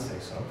 I would say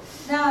so.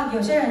 那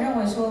有些人认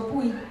为说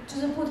就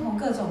是不同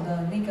各种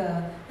的那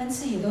个恩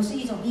赐也都是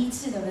一种医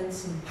治的恩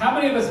赐。 How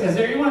many of us, has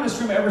anyone in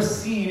this room ever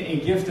seen a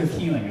gift of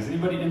healing? Has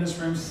anybody in this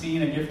room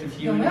seen a gift of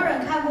有 healing? 没有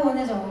人看过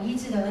那种医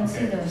治的恩赐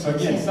Okay, 的 so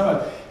显 again, 现？ some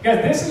of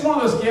guys, this is one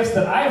of those gifts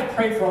that I have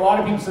prayed for a lot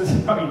of people. So this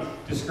is probably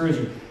discourage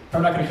you.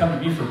 I'm not going to come to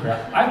me for prayer.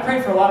 I've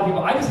prayed for a lot of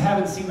people. I just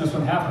haven't seen this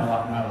one happen a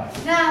lot in my life.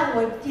 那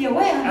我也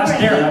为很多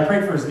Ask 人 Darren. I 医，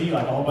 prayed for his knee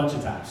like a whole bunch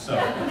of times. So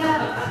那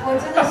我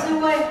真的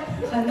是为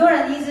很多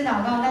人医治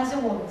祷告，但是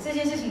我这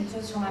件事情就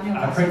从来没有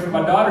I 发 prayed 生 for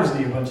my 过。 daughter's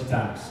knee a bunch of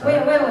times. 我也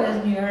Right? 为我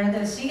的女儿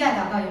的膝盖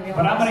祷告，也没有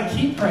But I'm 发 going to 生。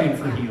 keep praying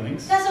for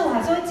healings 但是我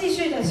还是会继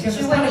续的 because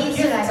去 it's 为 not a 医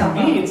治来 gift to 祷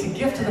告。 me. It's a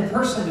gift to the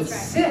person that's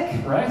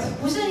sick, right?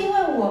 不是因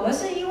为我，而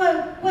是因为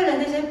为了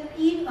那些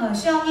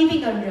需要医病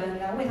的人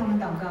来为他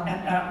们祷告。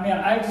 And man,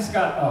 I just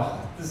got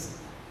this.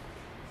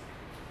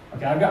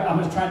 Okay, I'm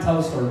going to try and tell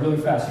this story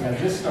really fast. You guys,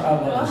 this story, I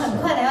我 love 很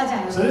this 快 story. 的要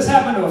讲一个 So 故 this 事。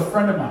 happened to a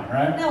friend of mine,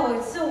 right? 那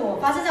我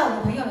发生在我的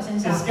朋友的身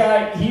上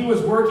This，guy, he was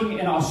working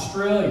in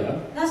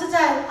Australia, 那是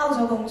在澳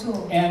洲工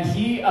作。 and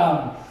he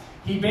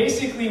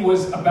basically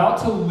was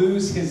about to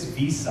lose his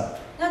visa.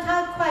 那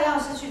他快要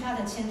失去他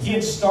的签 He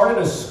had 证， started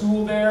a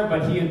school there,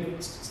 but he had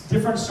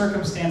different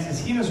circumstances.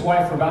 He and his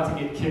wife were about to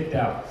get kicked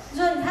out.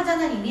 所以他在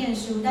那里念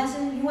书，但是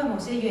因为某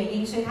些原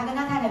因，所以他跟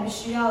他太太必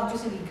须要就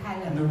是离开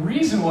And 了。 the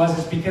reason was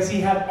is because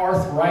he had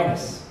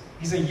arthritis.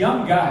 He's a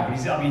young guy, but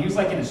he was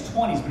like in his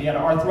 20s, but he had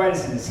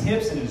arthritis in his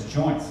hips and his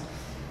joints.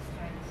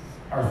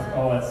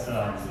 That's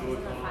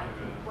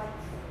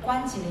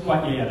关节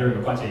炎。 there we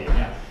go, 关节炎,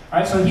 yeah. All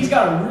right, so he's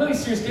got a really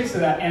serious case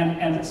of that,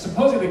 and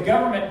supposedly the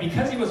government,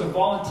 because he was a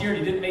volunteer,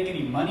 he didn't make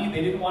any money,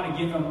 they didn't want to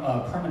give him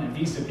a permanent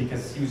visa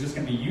because he was just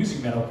going to be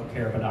using medical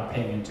care but not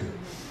paying into it.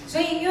 所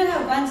以因为他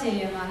有关节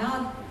炎嘛，然后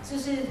就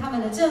是他们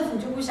的政府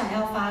就不想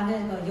要发那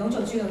个永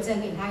久居留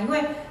证给他，因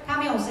为他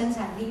没有生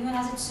产力，因为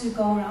他是志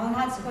工，然后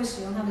他只会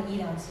使用他们的医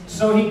疗资源。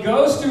 So he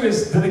goes to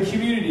the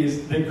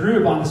communities, the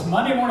group on this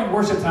Monday morning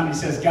worship time. He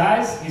says,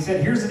 guys, he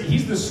said,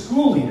 he's the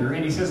school leader,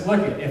 and he says,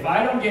 look, if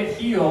I don't get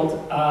healed,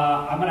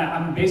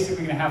 I'm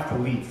basically gonna have to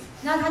leave.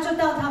 那他就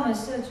到他们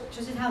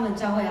就是他们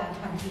教会的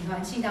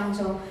团契当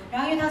中，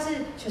然后因为他是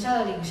学校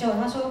的领袖，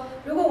他说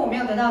如果我没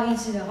有得到医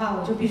治的话，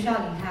我就必须要离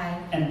开。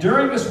 And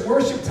during this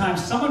worship time,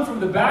 someone from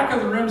the back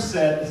of the room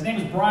said, his name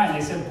is Brian.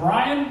 They said,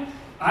 Brian,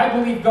 I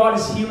believe God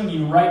is healing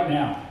you right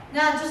now.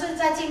 那就是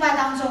在敬拜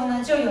当中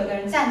呢，就有个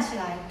人站起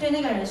来对那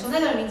个人说，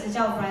那个人名字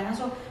叫 Brian， 他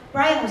说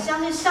Brian， 我相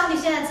信上帝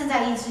现在正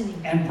在医治你。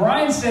 And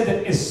Brian said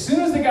that as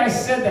soon as the guy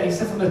said that, he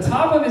said from the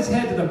top of his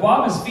head to the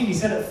bottom of his feet, he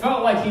said it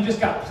felt like he just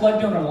got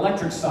plugged into an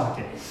electric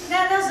socket.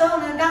 那时候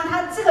呢，当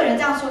他这个人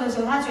这样说的时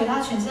候，他觉得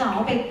他全身好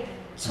像被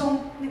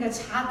那个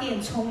插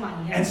电充满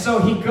一样。 And so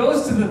he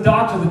goes to the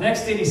doctor the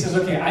next day and he says,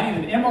 okay, I need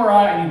an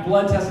MRI, I need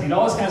blood tests, I need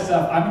all this kind of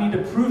stuff. I need to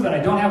prove that I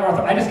don't have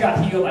arthritis. I just got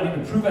healed. I need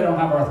to prove I don't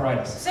have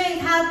arthritis. 所以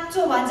他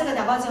做完这个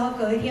祷告之后，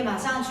隔一天马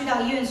上去到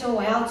医院说，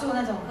我要做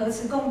那种核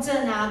磁共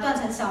振啊、断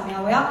层扫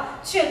描，我要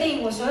确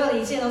定我所有的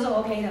一切都是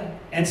OK 的。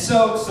 And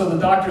so the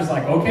doctor's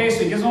like, okay,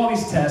 so he gives him all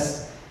these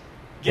tests,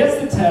 gets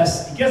the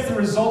tests, he gets the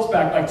results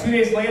back like 2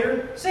 days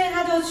later. 所以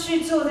他就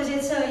去做这些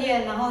测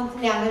验，然后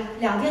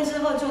两天之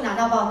后就拿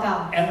到报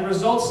告。 And the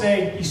results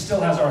say he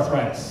still has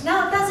arthritis. 然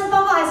后，但是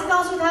报告还是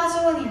告诉他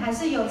说，你还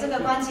是有这个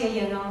关节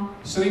炎哦。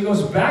 So he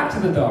goes back to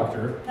the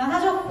doctor 然后他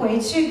就回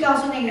去告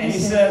诉那个 and 医 he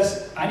生，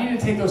 says, I need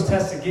to take those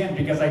tests again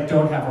because I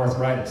don't have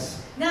arthritis.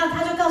 那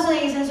他就告诉那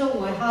个医生说，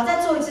我好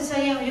再做一次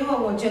测验，因为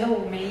我觉得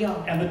我没有。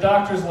 And the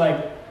doctor's like,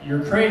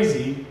 you're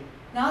crazy.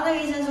 然后那个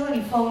医生说你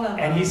疯了吗？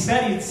 And he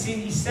said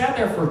he sat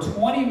there for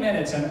 20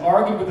 minutes and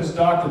argued with his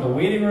doctor. The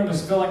waiting room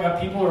is filling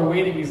up. People are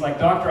waiting. He's like,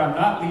 Doctor, I'm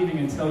not leaving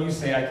until you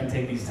say I can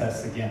take these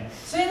tests again.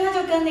 所以他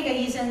就跟那个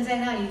医生在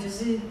那里就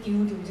是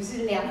丢赌，就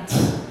是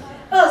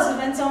20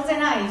分钟在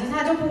那里，就是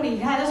他就不离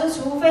开，他说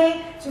除非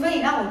你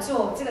让我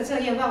做这个测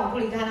验，不然我不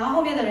离开。然后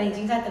后面的人已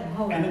经在等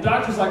候了。 And the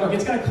doctor's like, okay,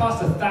 it's going to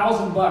cost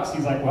 $1,000.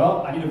 He's like,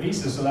 well, I need a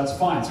visa, so that's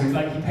fine. So he's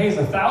like, he pays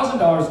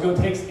 $1,000,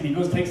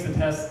 takes the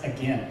test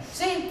again.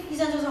 所以医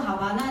生就说好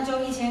吧，那就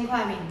$1000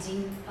美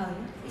金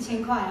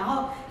，1000块。然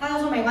后他就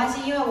说没关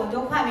系，因为我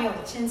都快没有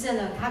签证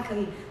了，他可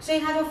以，所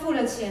以他就付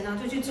了钱，然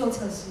后就去做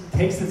测试，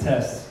 Takes the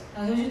test.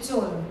 然后就去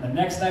做了。 The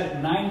next night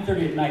at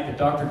 9:30 at night, the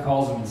doctor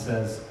calls him and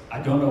says, I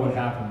don't know what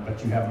happened,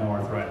 but you have no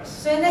arthritis.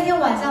 所以那天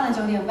晚上的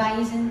9点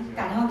半，医生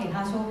打电话给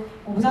他说，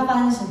我不知道发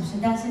生什么事，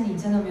但是你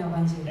真的没有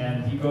关节炎。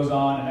 And he goes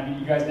on, and I mean,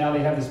 you guys now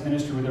they have this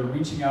ministry where they're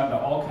reaching out to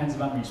all kinds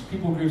of unreached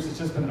people groups. It's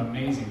just been an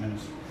amazing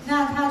ministry.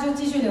 那他就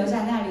继续留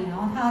在那里，然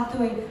后他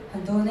对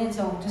很多那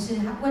种就是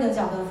为了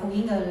找得福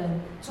音的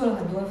人做了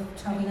很多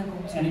传福音的工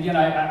作。 And again,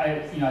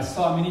 I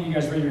saw many of you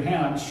guys raise your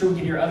hand. I'm sure we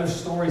could hear other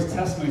stories,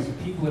 testimonies of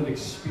people who have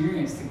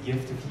experienced the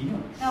gift of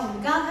healing. 那我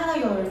们刚刚看到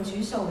有人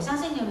举手，我相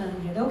信你们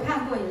也都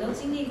看过，也都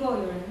经历过，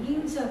有人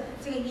因着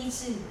这个医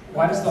治。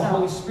Why does the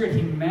Holy Spirit?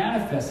 He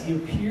manifests. He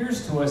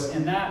appears to us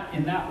in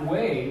that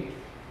way.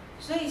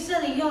 所以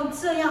圣灵用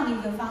这样的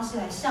一个方式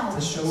来向我们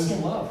To 显 show His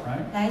现， love,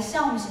 right? 来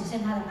向我们显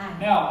现他的爱。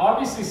 Now,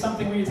 obviously,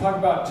 something we talk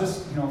about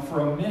just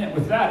for a minute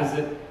with that is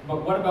that.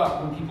 But what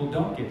about when people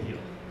don't get healed?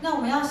 那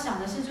我们要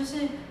想的是，就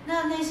是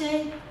那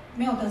些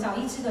没有得着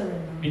医治的人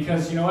呢？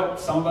 Because you know what,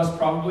 some of us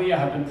probably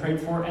have been prayed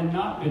for and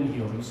not been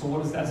healed. And so,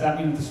 what does that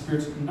mean? That the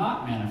Spirit's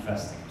not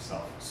manifesting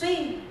Himself. 所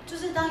以就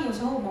是当有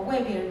时候我们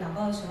为别人祷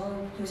告的时候，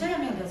有些人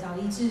没有得着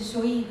医治，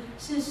所以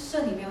是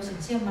圣灵没有显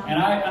现吗？ And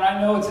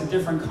I know it's a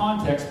different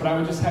context, but I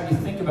would just have you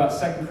think about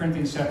 2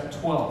 Corinthians chapter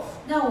 12.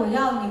 那我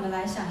要你们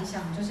来想一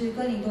想，就是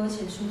哥林多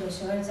前书的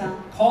12章。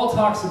 Paul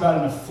talks about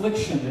an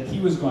affliction that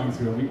he was going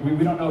through.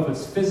 We don't know if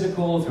it's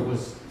physical, if it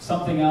was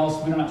something else.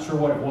 We're not sure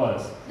what it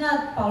was.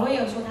 那保罗也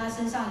有说他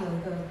身上有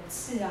一个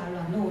刺啊、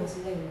软弱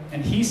之类的。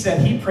 And he said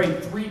he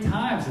prayed 3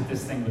 times that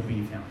this thing would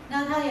leave him.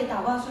 那他也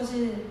祷告说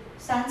是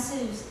3次，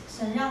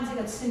神让这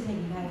个刺可以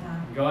离开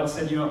他。 God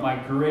said, you know what, my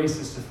grace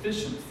is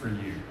sufficient for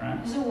you,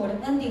 right? 就是我的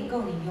恩典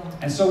够你用。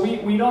 And so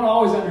we don't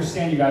always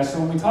understand, you guys. So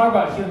when we talk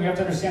about healing, we have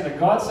to understand that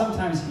God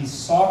sometimes He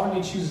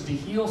sovereignly chooses to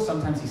heal,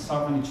 sometimes He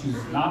sovereignly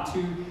chooses not to,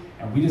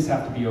 and we just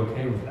have to be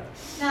okay with that.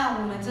 那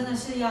我们真的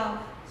是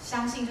要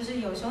相信，就是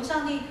有时候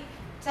上帝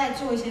在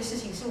做一些事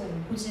情是我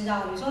们不知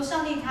道，有时候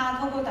上帝他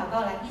透过祷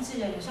告来医治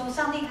人，有时候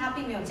上帝他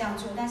并没有这样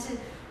做，但是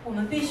我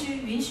们必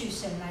须允许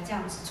神来这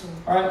样子做。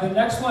 All right, the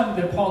next one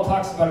that Paul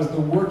talks about is the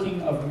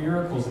working of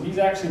miracles.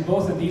 And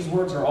both of these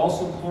words are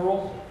also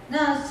plural.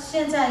 那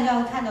现在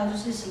要看到就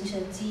是行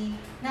神迹，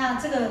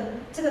那这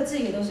个字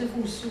也都是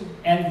复数。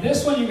 And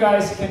this one, you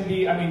guys, can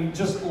be,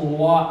 just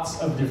lots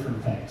of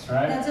different things,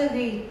 right? 那这可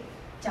以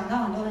讲到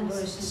很多很多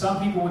的事情。 Some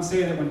people would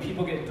say that when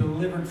people get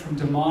delivered from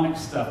demonic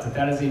stuff,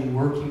 that is a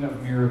working of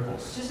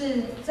miracles. 就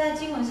是在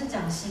经文是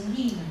讲行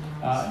异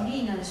能啊，行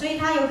异能，所以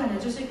他有可能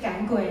就是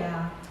赶鬼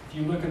啊。 If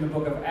you look in the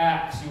book of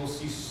Acts, you will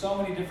see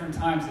so many different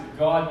times that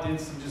God did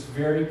some just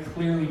very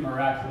clearly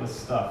miraculous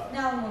stuff.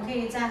 那我们可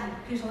以在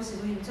比如说使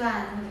徒行传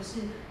或者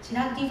是其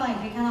他的地方也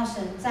可以看到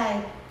神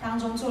在当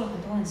中做了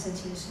很多很神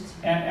奇的事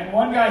情。 And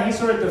one guy, he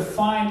sort of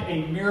defined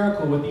a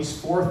miracle with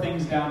these 4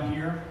 things down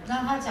here.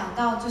 那他讲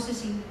到就是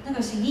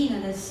行异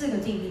能的4个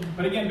定义。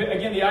 But again,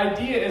 the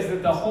idea is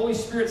that the Holy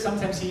Spirit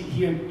sometimes he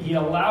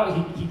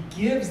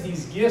gives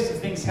these gifts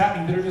of things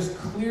happening that are just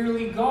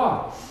clearly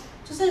God.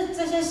 就是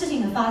这些事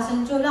情的发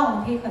生，就让我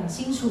们可以很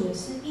清楚的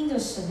是因着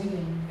神的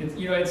原因。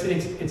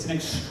It's an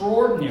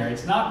extraordinary.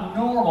 It's not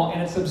normal,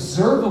 and it's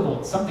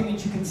observable. It's something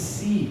that you can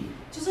see.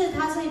 就是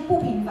它是不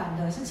平凡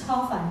的，是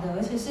超凡的，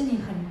而且是你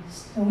很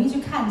容易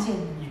去看见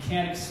的。 You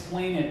can't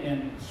explain it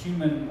in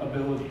human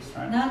abilities,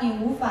 right? 然后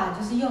你无法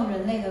就是用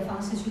人类的方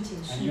式去解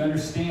And you 释。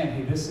 understand,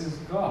 hey, this is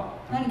God.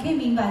 那你可以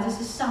明白这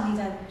是上帝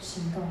在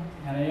行动。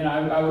 And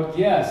I would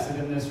guess that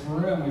in this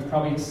room,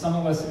 some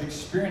of us have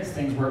experienced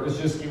things where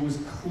it was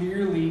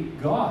clearly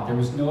God. There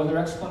was no other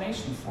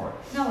explanation for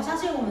it. 那我相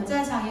信我们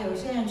在场也有一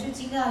些人去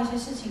经历到一些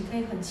事情，可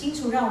以很清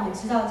楚让我们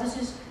知道这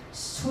是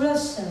除了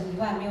神以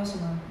外没有什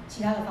么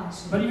其他的方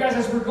式。 But you guys,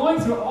 as we're going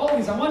through all of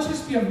these, I want you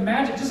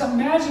to just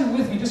imagine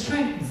with me, just try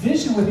and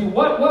vision with me,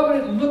 what would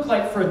it look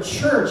like for a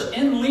church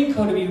in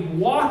Lincoln to be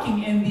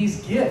walking in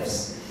these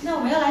gifts? 那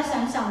我们要来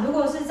想一想，如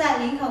果是在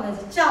林口的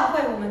教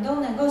会，我们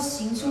都能够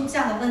行出这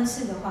样的恩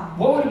赐的话，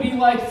 What would it be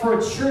like for a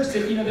church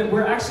that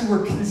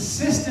we're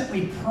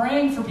consistently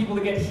praying for people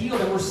to get healed,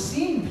 and we're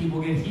seeing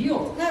people get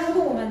healed? 那如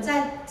果我们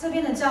在这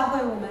边的教会，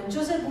我们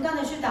就是不断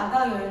的去祷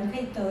告，有人可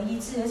以得医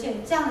治，而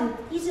且这样的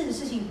医治的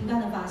事情不断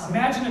的发生。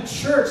 Imagine a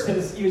church that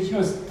is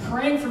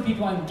praying for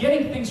people and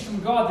getting things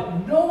from God that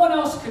no one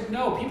else could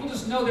know. People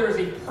just know there is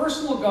a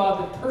personal God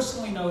that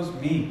personally knows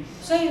me.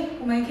 所以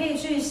我们可以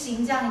去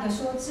行这样的一个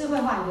说智慧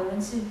话语的恩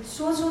赐，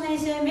说出那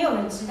些没有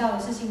人知道的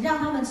事情，让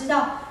他们知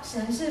道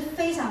神是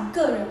非常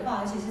个人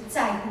化，而且是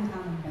在乎他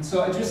们。 And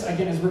so,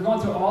 again, as we're going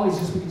through all these,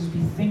 we can just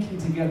be thinking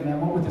together, man,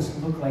 what would this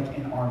look like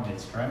in our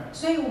midst, right?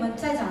 所以我们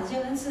在讲这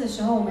些恩赐的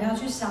时候，我们要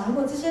去想，如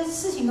果这些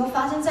事情都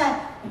发生在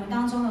我们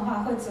当中的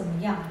话，会怎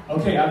么样？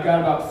 Okay, I've got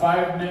about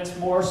 5 minutes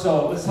more,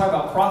 so let's talk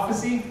about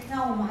prophecy.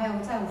 那我们还有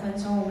再5分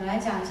钟，我们来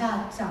讲一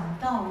下讲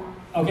道。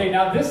 Okay,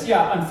 now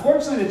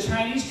unfortunately, the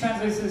Chinese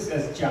translates this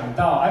as 讲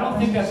道. I don't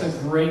think that's a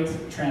great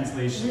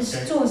translation. 就是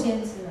Okay? 做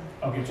先知。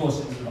 Okay, 做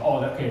先知.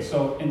 Oh, okay.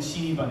 So in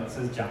新译本 it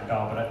says 讲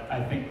道, but I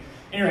think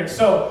anyway.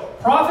 So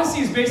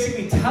prophecy is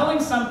basically telling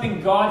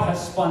something God has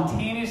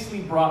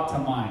spontaneously brought to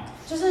mind.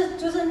 就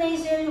是那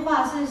些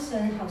话是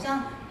神好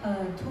像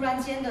突然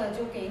间的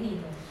就给你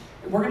的。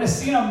we're going to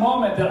see in a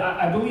moment that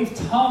I believe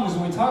tongues,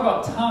 when we talk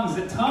about tongues,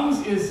 that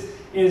tongues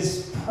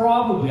is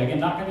probably, again,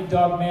 not going to be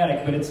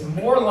dogmatic, but it's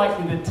more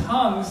likely that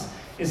tongues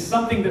is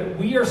something that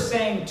we are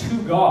saying to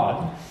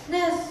God.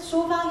 那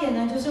说方言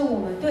呢，就是我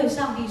们对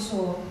上帝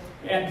说。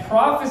And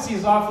prophecy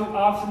is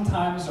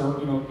oftentimes, or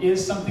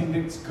is something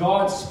that's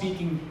God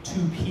speaking to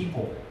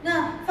people.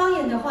 那方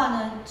言的话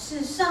呢，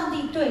是上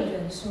帝对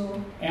人说。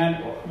And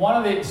one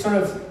of the sort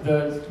of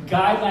the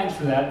guidelines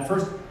for that,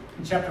 first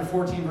in chapter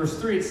 14, verse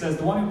 3, it says,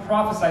 "The one who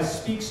prophesies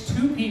speaks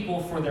to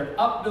people for their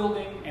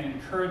upbuilding and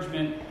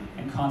encouragement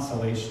and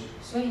consolation."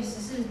 所以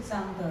14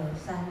章的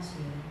3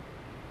节，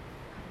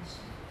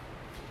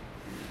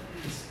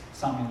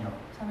上面有，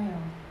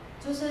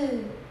就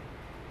是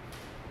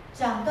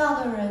讲道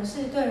的人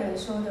是对人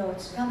说的，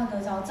使他们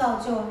得着造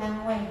就、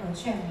安慰和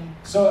劝勉。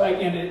So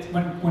again,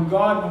 when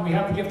we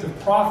have the gift of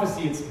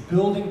prophecy, it's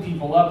building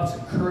people up, it's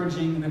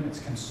encouraging them, it's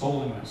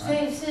consoling them. 所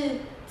以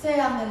是这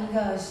样的一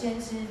个先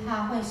知，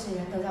他会使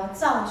人得到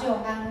造就、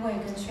安慰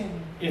跟劝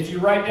勉。If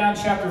you write down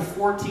chapter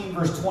 14,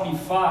 verse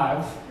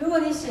 25, 如果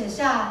你写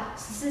下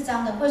14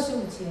章的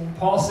25节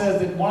Paul says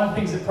that one of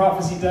the things that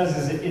prophecy does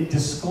is it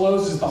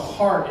discloses the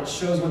heart. It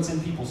shows what's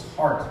in people's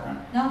heart.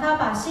 然后他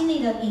把心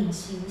里的隐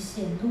情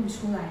显露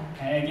出来。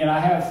And again,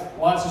 I have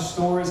lots of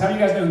stories. How do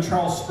you guys know who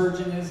Charles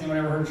Spurgeon is? Anyone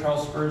ever heard of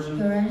Charles Spurgeon?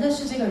 有人认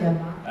识这个人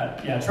吗？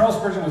 Yeah, Charles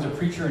Spurgeon was a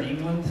preacher in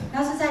England.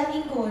 他是在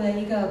英国的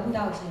一个布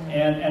道家。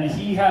And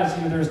he has,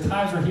 there's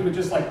times where he would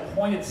just like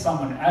point at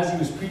someone as he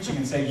was preaching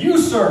and say, "You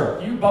sir,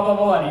 you blah blah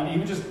blah," and he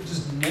would just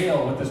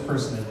nail what this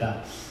person had done.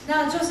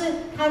 那就是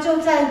他就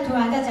在突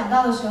然在讲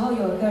道的时候，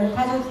有一个人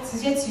他就直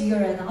接指一个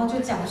人，然后就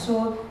讲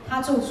说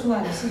他做出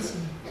来的事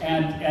情。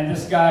And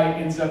this guy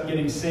ends up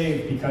getting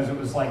saved because it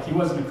was like he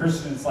wasn't a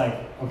Christian. It's like,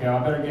 okay, I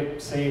better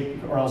get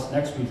saved, or else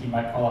next week he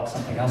might call out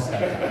something else that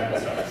time.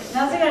 So.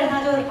 然后这个人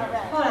他就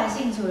后来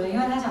信主了，因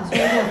为他想说，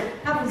如果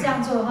他不这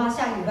样做的话，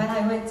下个礼拜他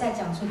也会再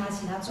讲出他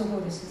其他做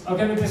过的事情。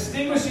Okay, the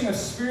distinguishing of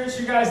spirits,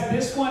 you guys.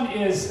 This one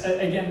is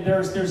again.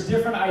 There's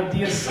different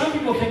ideas. Some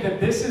people think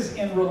that this is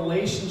in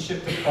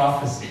relationship to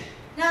prophecy.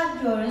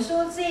 那有人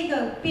说这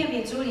个辨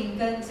别诸灵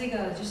跟这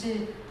个就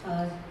是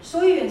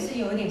说预言是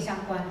有一点相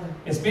关的。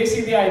It's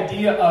basically the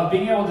idea of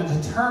being able to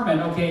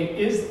determine, okay,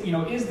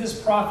 is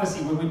this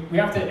prophecy? We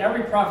have to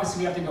every prophecy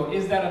we have to go,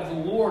 is that of the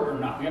Lord or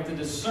not? We have to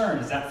discern,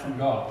 is that from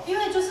God? 因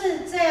为就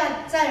是这样，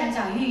在人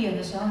讲预言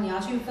的时候，你要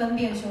去分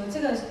辨说这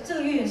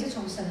个预言是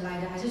从神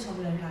来的还是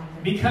从人来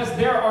的。Because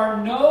there are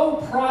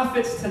no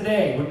prophets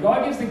today. When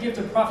God gives the gift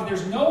of prophet,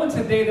 there's no one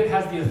today that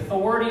has the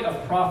authority of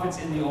prophets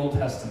in the Old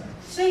Testament.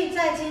 所以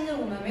在今日，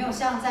我们没有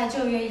像在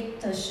旧约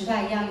的时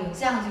代一样有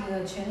这样的一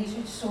个权利去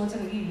说这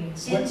个预言。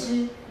先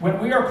知。When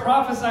we are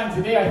prophesying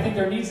today, I think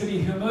there needs to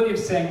be humility of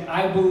saying,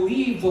 "I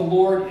believe the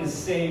Lord is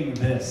saying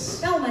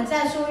this." 当我们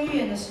在说预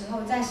言的时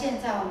候，在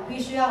现在我们必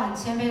须要很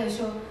谦卑的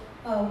说。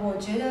我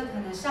觉得可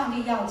能上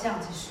帝要这样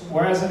子说。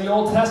Whereas in the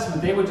Old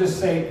Testament, they would just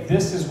say,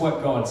 "This is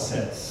what God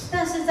says."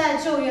 但是在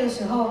旧约的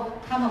时候，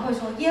他们会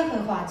说耶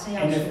和华这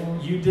样 And 说。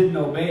 if you didn't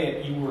obey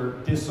it, you were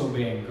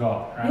disobeying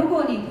God, 如 right?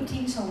 果你不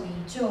听从，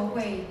你就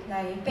会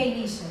来背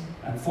逆神。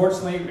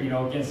Unfortunately,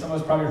 again, some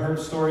of us probably heard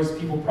stories,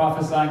 people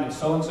prophesying that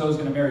so and so is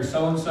going to marry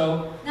so and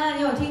so. 那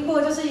你有听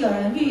过，就是有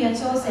人预言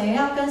说谁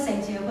要跟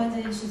谁结婚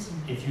这件事情。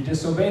If you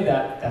disobey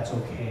that, that's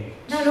okay.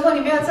 那如果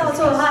你没有照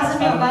做的话，是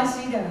没有关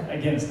系的。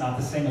Again, it's not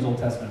the same as Old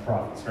Testament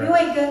prophets, 因 right?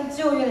 为跟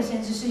旧约的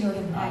先知是有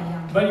点不太一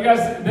样的。 But you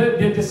guys,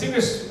 the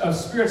distinguished of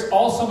spirits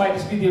also might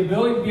just be the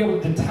ability to be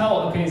able to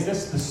tell, okay, is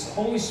this the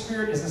Holy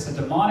Spirit? Is this a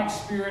demonic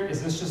spirit?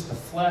 Is this just the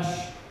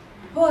flesh?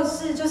 或者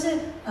是就是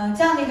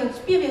这样的一个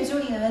辨别诸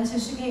灵的恩赐，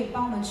是可以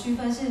帮我们区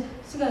分是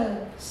这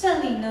个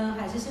圣灵呢，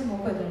还是魔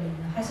鬼的灵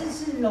呢，还是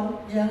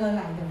人而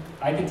来的。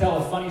I could tell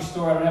a funny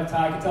story. I don't have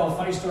time. I could tell a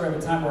funny story of a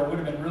time where it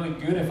would have been really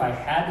good if I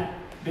had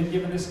been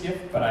given this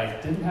gift, but I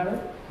didn't have it.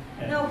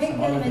 那我可以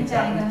跟你们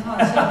讲一个很好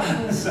笑的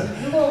故事。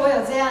如果我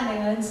有这样的一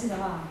个恩赐的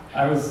话，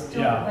 I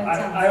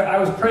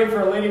was praying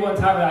for a lady one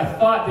time, and I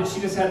thought that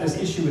she just had this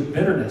issue with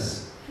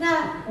bitterness.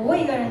 那我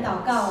为一个人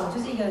祷告，就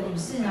是一个女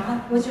士，然后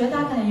我觉得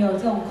她可能有这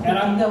种苦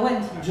读的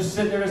问题。Just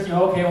sitting there,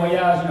 okay, well,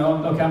 yeah,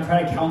 okay, I'm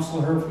trying to counsel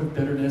her with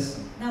bitterness.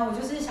 那我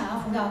就是想要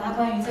辅导她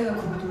关于这个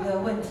苦读的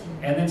问题。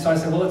And then so I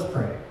said, well, let's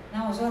pray.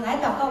 然后我说来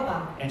祷告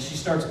吧。And she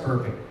starts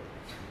burping.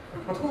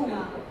 吐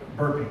吗？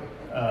 Burping.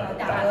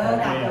 打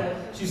嗝。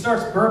 She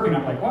starts burping.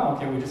 I'm like, wow,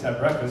 okay, we just had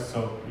breakfast,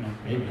 so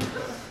maybe.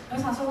 我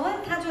想说，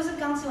她就是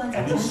刚吃完早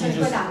And 餐， then 所 she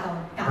以会 just 打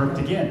嗝。 burped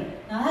again.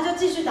 然后她就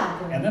继续打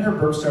嗝。 And then her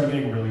burps started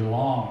getting really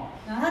long.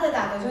 然后她的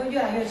打嗝就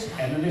越来越长。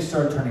 And then they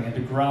started turning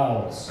into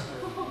growls.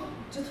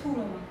 就吐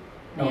了吗？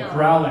 No,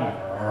 growling.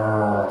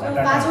 就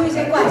发出一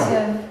些怪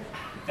声。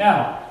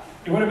 Now,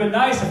 it would have been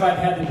nice if I'd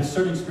had the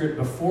discerning spirit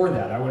before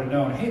that. I would have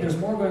known, hey, there's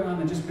more going on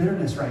than just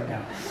bitterness right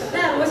now.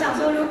 那我想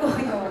说，如果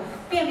有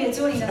辨别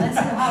诸灵的恩赐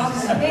的话，我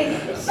可能可以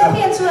分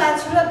辨出来，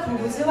除了苦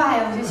读之外，还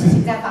有一些事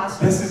情在发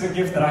生。 This is a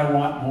gift that I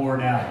want more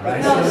now,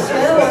 right? 那我觉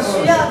得我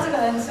需要这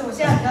个恩赐，我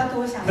现在比较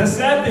多想。 The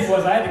sad thing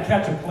was I had to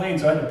catch a plane,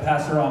 so I had to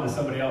pass her on to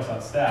somebody else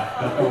on staff.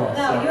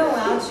 那因为我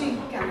要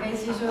去赶飞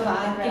机，所以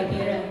把它给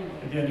别人。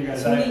again, you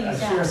guys, I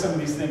share some of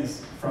these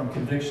things from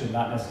conviction,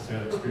 not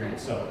necessarily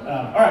experience. So,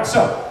 all right.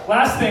 So,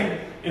 last thing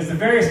is the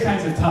various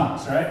kinds of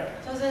tongues, right?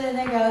 就是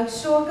那个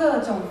说各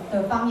种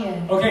的方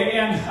言。 Okay,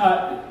 and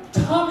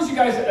tongues, you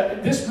guys,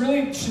 this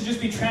really should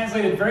just be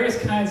translated various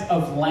kinds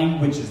of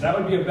languages. That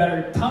would be a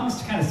better.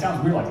 Tongues kind of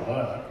sounds weird,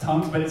 like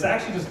tongues, but it's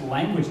actually just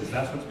languages.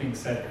 That's what's being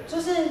said here. 就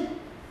是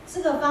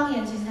这个方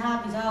言，其实它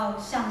比较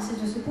像是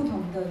就是不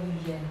同的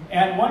语言。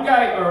 And one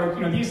guy, or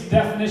these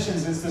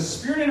definitions is the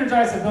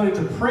spirit-energized ability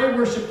to pray,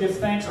 worship, give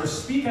thanks, or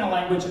speak in a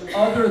language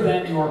other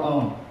than your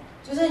own.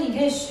 就是你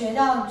可以学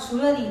到除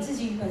了你自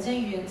己本身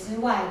语言之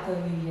外的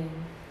语言。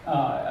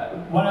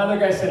 One other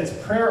guy said it's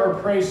prayer or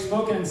praise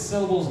spoken in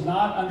syllables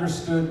not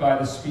understood by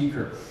the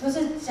speaker. 就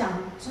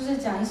是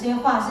讲一些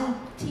话是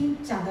听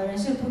讲的人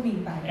是不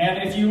明白的。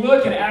 And if you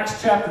look in Acts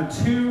chapter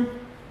 2,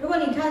 如果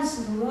你看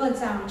使徒2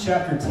章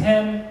chapter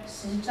 10,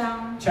 10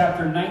章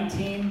chapter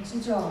 19,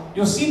 19，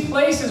 you'll see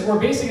places where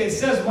basically it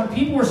says when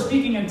people were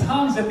speaking in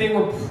tongues that they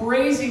were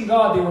praising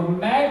God, they were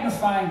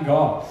magnifying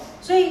God.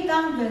 所以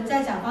当人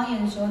在讲方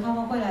言的时候，他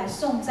们会来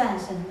颂赞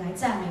神，来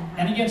赞美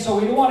他。 And again, so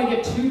we don't want to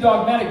get too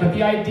dogmatic, but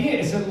the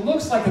idea is it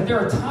looks like that there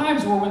are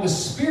times where when the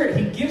Spirit,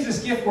 He gives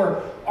this gift where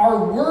our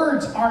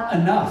words aren't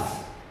enough.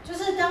 就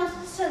是当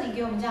圣灵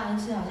给我们这样的恩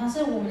赐，好像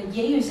是我们的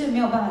言语是没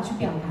有办法去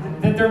表达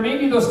的。 That there may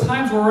be those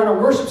times where we're in a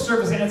worship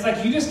service and it's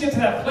like you just get to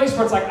that place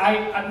where it's like,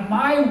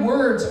 my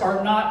words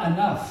are not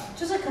enough.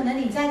 就是可能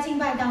你在敬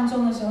拜当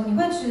中的时候，你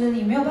会觉得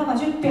你没有办法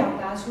去表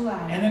达出来。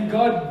 And then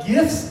God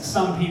gifts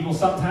some people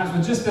sometimes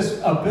with just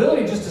this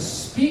ability just to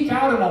speak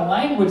out in a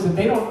language that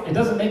it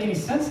doesn't make any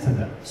sense to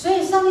them. 所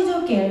以上帝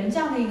就给人这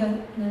样的一个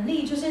能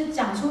力，就是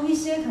讲出一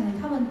些可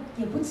能他们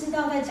也不知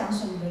道在讲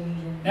什么的语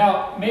言。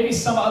 Now, maybe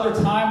some other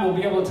time we'll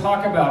be able to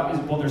talk about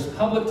there's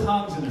public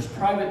tongues and there's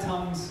private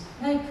tongues.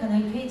 那可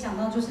能可以讲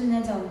到就是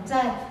那种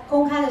在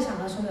公开的场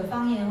合说的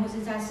方言，或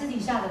是在私底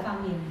下的方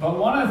言。 But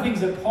one of the things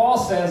that Paul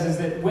says is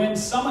that when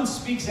someone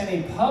speaks in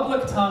a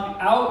public tongue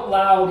out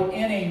loud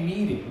in a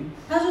meeting,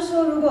 他就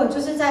说，如果就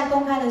是在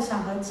公开的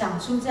场合讲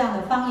出这样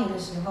的方言的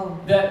时候，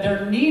 that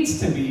there needs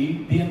to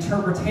be the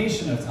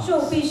interpretation of 就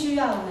tongues. 必须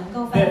要有能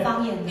够翻 That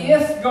方言的。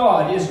 if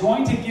God is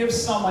going to give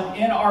someone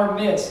in our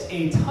midst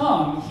a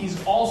tongue, He's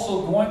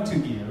also going to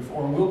give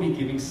or will be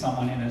giving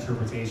someone an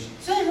interpretation.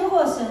 所以，如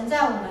果神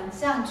在我们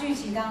这样聚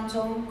集当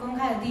中、公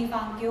开的地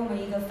方给我们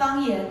一个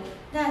方言，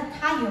那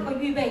他也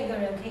会预备一个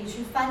人可以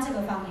去翻这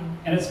个方言。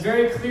 And it's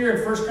very clear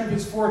in 1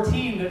 Corinthians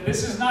 14 that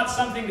this is not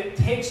something that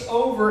takes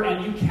over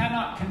and you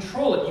cannot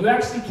control it. You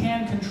actually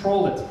can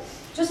control it.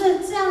 就是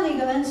这样的一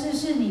个恩赐，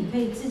是你可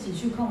以自己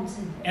去控制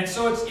的。 And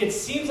so it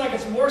seems like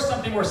it's more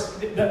something where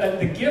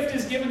the gift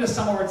is given to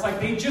someone where it's like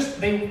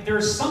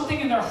there's something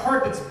in their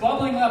heart that's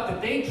bubbling up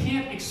that they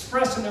can't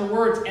express in their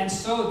words, and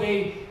so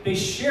they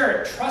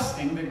share it,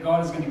 trusting that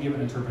God is going to give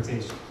an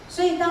interpretation.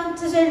 所以，当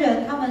这些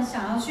人他们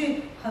想要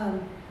去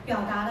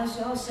表达的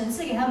时候，神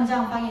赐给他们这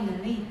样方言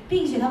能力，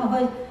并且他们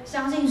会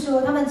相信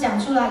说，他们讲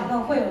出来以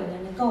后，会有人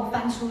能够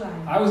翻出来。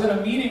 I was at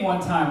a meeting one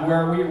time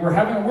where we were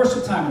having a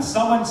worship time, and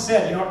someone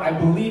said, I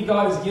believe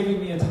God is giving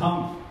me a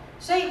tongue.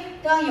 所以，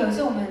当有一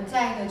次我们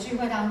在一个聚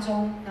会当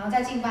中，然后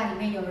在敬拜里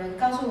面，有人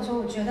告诉我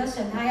说，我觉得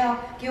神他要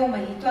给我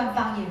们一段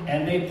方言，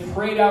 And they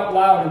prayed out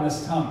loud in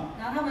this tongue.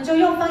 然后他们就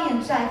用方言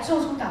来做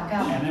出祷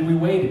告， And then we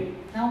waited.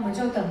 然后我们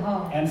就等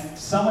候。 And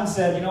someone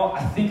said,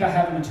 I think I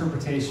have an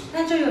interpretation.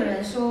 那就有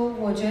人说，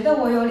我觉得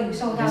我有领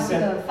受到这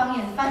个方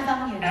言，翻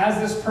方言。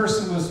 As this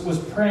person was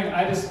praying,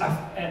 I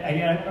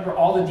don't remember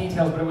all the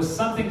details, but it was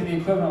something to the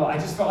equivalent of, I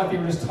just felt like they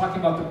were just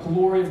talking about the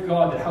glory of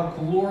God, that how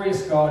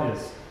glorious God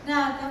is.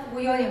 那我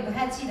有点不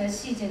太记得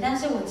细节，但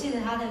是我记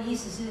得他的意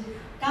思是，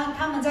当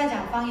他们在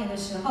讲方言的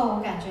时候，我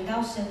感觉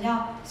到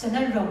神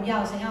的荣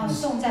耀，神要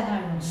颂赞他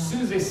的荣 As 耀。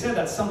 soon as they said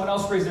that, someone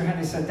else raised their hand.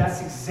 They said,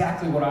 that's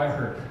exactly what I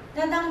heard.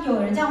 那当有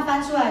人这样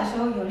翻出来的时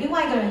候，有另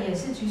外一个人也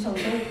是举手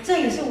说，这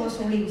也是我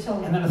所领受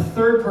And 的。 then a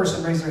third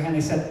person raised their hand.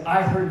 They said,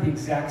 I heard the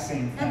exact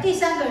same 那 thing. 第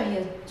三个人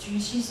也举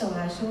起手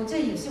来说，这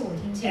也是我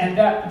听见 And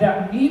的。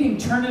 that meeting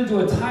turned into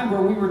a time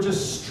where we were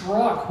just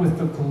struck with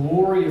the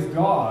glory of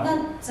God. 那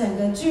整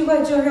个聚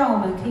会就让我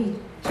们可以，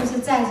就是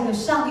在这个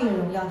上帝的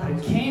荣耀 But 当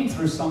it 中， came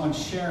through someone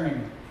sharing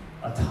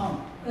a tongue.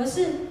 而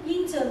是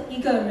因着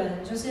一个人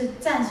就是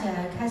站起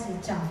来开始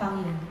讲方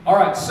言。 All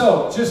right,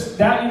 so just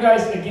that, you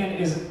guys, again,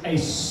 is a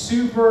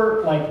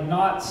super,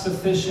 not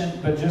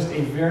sufficient, but just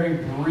a very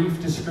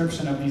brief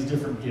description of these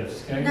different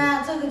gifts, okay?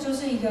 那这个就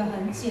是一个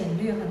很简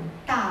略、很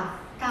大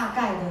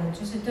概的，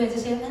就是对这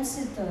些恩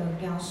赐的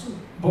描述。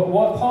 But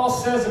what Paul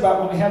says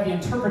about when we have the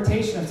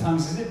interpretation of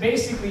tongues is that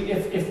basically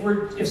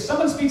if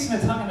someone speaks in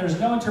a tongue and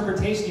there's no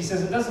interpretation, he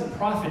says it doesn't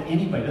profit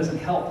anybody, it doesn't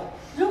help.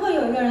 如果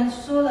有一个人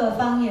说了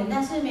方言，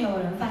但是没有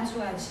人翻出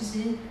来，其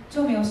实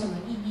就没有什么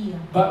意义了。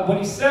 But what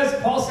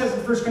Paul says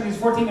in 1 Corinthians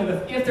 14,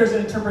 that if there's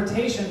an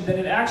interpretation, then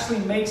it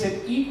actually makes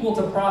it equal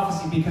to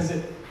prophecy because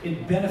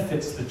it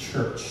benefits the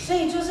church. 所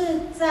以就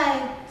是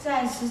在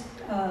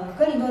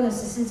哥林多的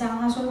14章，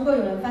他说，如果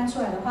有人翻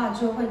出来的话，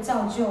就会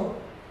造就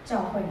教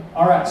会。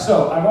 All right,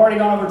 so I've already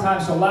gone over time,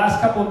 so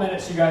last couple of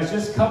minutes, you guys,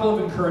 just a couple of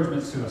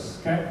encouragements to us,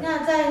 okay? 那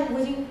我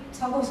已经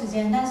超过时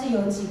间，但是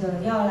有几个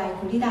要来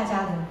鼓励大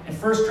家的。 In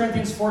 1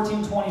 Corinthians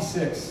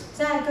 14:26,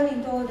 在哥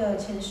林多的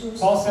前书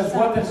Paul says,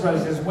 what this brother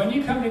says, when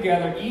you come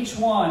together, each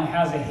one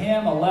has a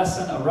hymn, a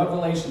lesson, a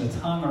revelation,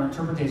 a tongue, or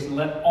interpretation.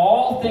 Let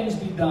all things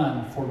be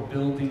done for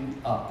building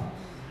up.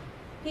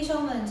 弟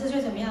兄们，这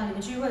却怎么样？你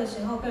们聚会的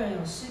时候，个人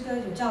有诗歌、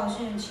有教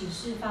训、启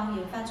示、方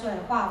言、翻出来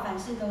的话，凡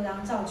事都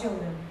当造就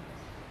人。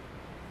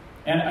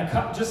 And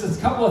just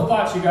a couple of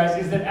thoughts, you guys,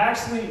 is that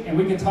actually, and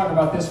we can talk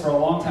about this for a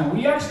long time,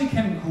 we actually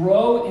can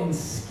grow in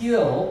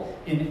skill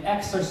in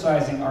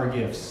exercising our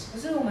gifts. 可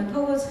是我们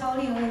透过操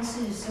练恩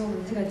赐，使我们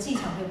这个技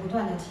巧可以不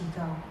断的提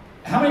高。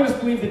 How many of us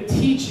believe that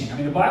teaching, I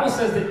mean, the Bible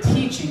says that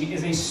teaching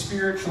is a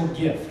spiritual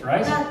gift,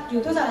 right? 那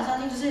有多少人相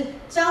信，就是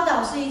教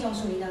导是一种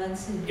属灵的恩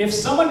赐？ If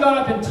someone got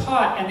up and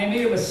taught and they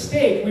made a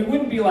mistake, we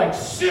wouldn't be like,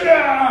 sit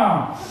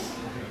down!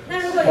 那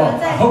如果有 Well, 人 I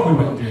在 hope we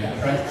wouldn't do that,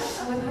 right?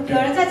 有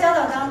人在教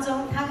导当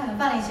中，他可能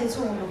犯了一些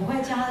错误，我们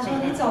会教他说：“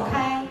你走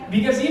开。”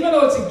 Because even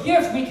though it's a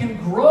gift, we can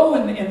grow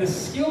in the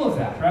skill of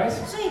that, right?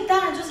 所以当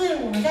然就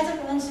是我们在这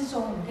个恩赐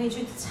中，我们可以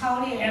去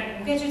操练，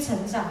我们可以去成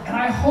长。 And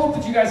I hope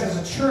that you guys as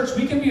a church,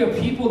 we can be a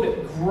people that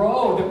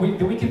grow, that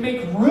we can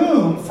make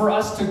room for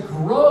us to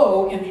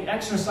grow in the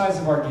exercise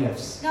of our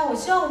gifts. 那我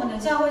希望我们的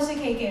教会是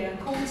可以给人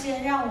空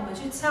间，让我们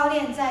去操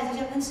练在这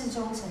些恩赐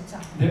中成长。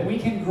 That we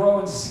can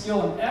grow in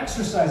skill in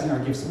exercising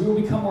our gifts. That we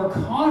will become more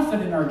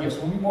confident in our gifts.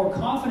 We'll be more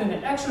confident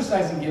in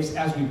exercising gifts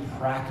as we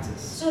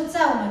practice. 就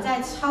在我们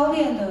在操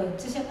练的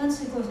这些恩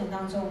赐过程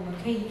当中，我们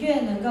可以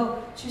越能够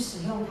去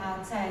使用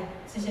它在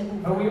这些部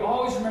But 分。 we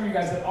always remember, you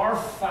guys, that our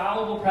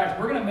fallible practice,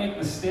 we're going to make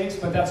mistakes,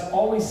 but that's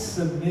always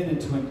submitted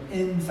to an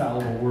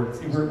infallible word.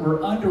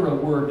 We're under a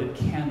word that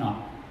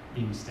cannot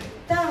be mistaken.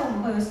 当然我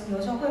们会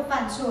有时候会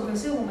犯错，可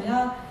是我们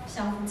要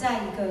降服在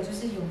一个就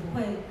是永不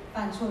会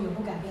犯错、永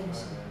不改变的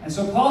神。 And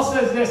so Paul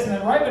says this, and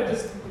then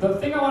the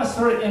thing I want to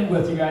sort of end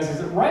with, you guys, is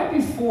that right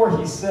before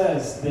he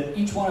says that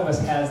each one of us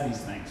has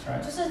these things,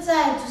 right? 就是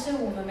在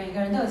我们每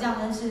个人都有这样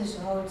恩赐的时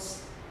候，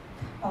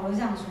保罗这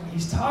样说。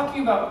 He's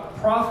talking about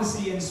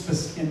prophecy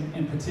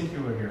in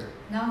particular here.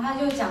 然后他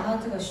就讲到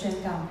这个宣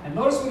告。 And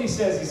notice what he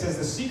says. He says,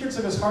 the secrets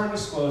of his heart are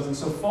disclosed, and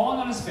so falling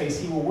on his face,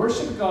 he will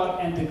worship God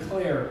and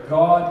declare,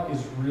 God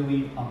is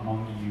really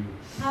among you.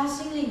 他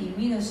心里隐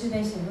秘的事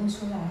被显露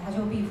出来，他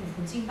就必俯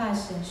伏敬拜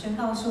神，宣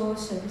告说：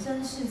神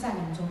真是在你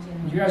们中间。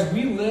 You guys,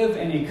 we live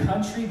in a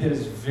country that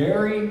is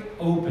very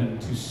open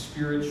to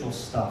spiritual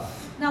stuff.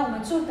 那我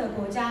们住的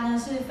国家呢，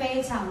是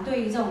非常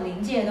对于这种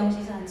灵界的东西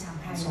是很敞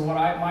开 And 的。 so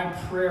my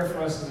prayer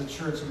for us as a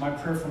church, and my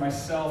prayer for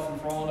myself and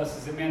for all of us,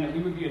 is that, man, that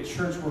we would be a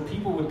church where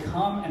people would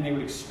come and they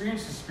would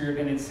experience the Spirit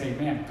and they'd say,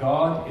 man,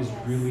 God is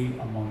really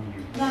among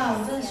you. 那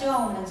我真的希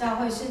望我们的教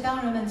会是，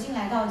当人们进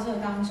来到这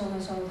当中的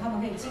时候，他们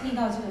可以经历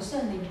到这个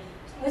圣灵，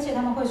而且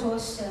他们会说，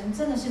神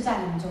真的是在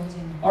你们中间。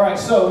 All right,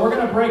 so we're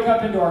going to break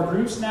up into our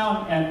groups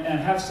now and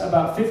have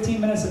about 15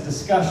 minutes of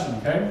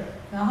discussion, okay?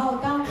 然后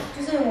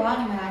就是我要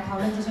你们来讨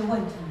论这些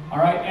问题。 All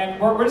right, and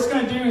what we're just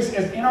going to do is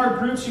in our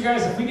groups, you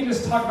guys, if we can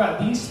just talk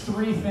about these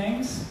three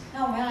things.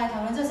 那我们要来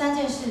讨论这三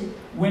件事。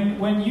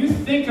 When you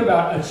think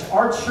about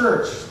our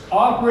church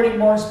operating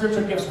more in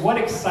spiritual gifts, what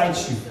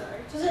excites you?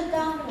 就是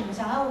当我们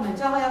想要我们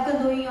教会要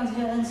更多运用这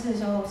些恩赐的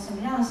时候，什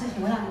么样的事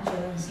情会让你觉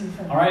得很兴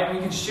奋？ All right, we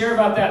can share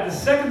about that. The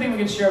second thing we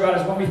can share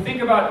about is when we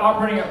think about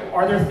operating,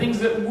 are there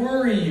things that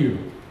worry you?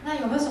 那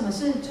有没有什么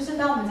事，就是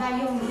当我们在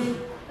用这些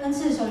恩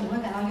赐的时候，你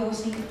会感到忧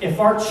心？ If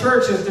our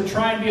church is to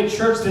try and be a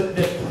church that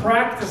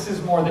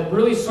practices more, that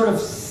really sort of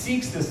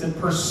seeks this, that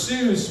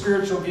pursues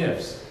spiritual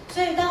gifts.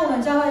 所以，当我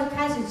们教会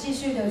开始继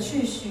续的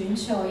去寻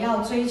求、要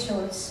追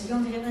求使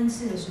用这些恩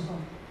赐的时候，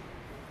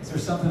 Is there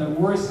something that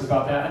worries us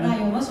about that? 那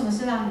有没有什么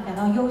事让你感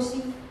到忧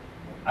心？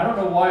 I don't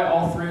know why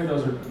all three of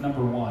those are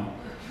number one.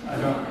 I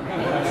don't.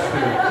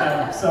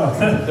 That's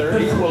true. They're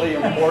equally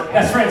important.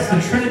 That's right. It's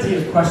the Trinity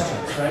of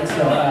questions, right?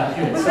 So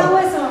good. 不知道 So,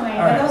 为什么每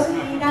个都是第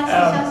一，但是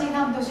相信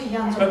他们都是一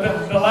样重 but 要。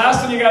 the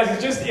last one, you guys,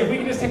 is just if we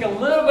can just take a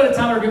little bit of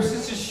time in our groups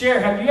just to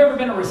share. Have you ever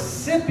been a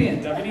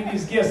recipient of any of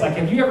these gifts? Like,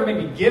 have you ever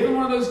maybe given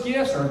one of those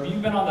gifts, or have you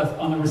been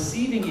on the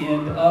receiving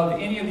end of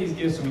any of these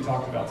gifts that we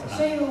talked about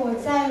所 tonight? 以我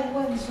在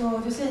问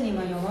说，就是你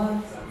们有没有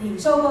领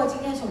受过今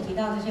天所提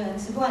到这些恩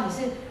赐？不管你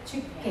是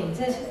去给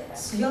这些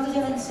使用这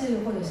些恩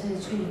赐，或者是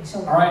去领受。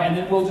 All right, and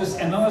then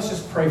let's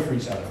just pray for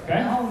each other,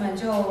 okay? 然后我们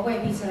就为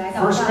彼此来祷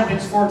 1 告。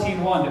 Corinthians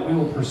 14:1, that we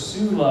will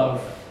pursue love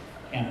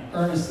and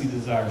earnestly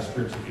desire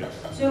spiritual gifts.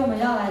 所以我们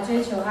要来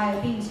追求爱，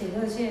并且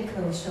热切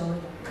渴求、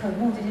渴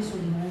慕这些属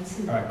灵的恩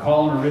赐。 All right,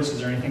 Colin or Rich, is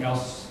there anything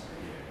else?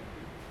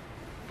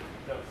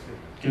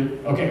 Good.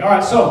 Okay. All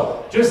right.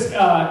 So just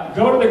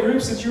go to the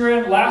groups that you were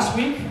in last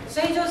week.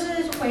 所以就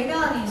是回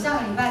到你上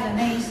个礼拜的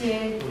那一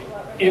些。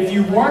 If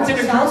you weren't in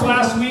a group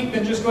last week,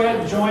 then just go ahead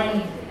and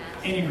join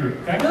any group.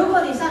 Okay. 如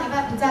果你上礼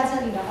拜不在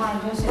这里的话，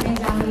你就随便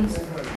加入一组。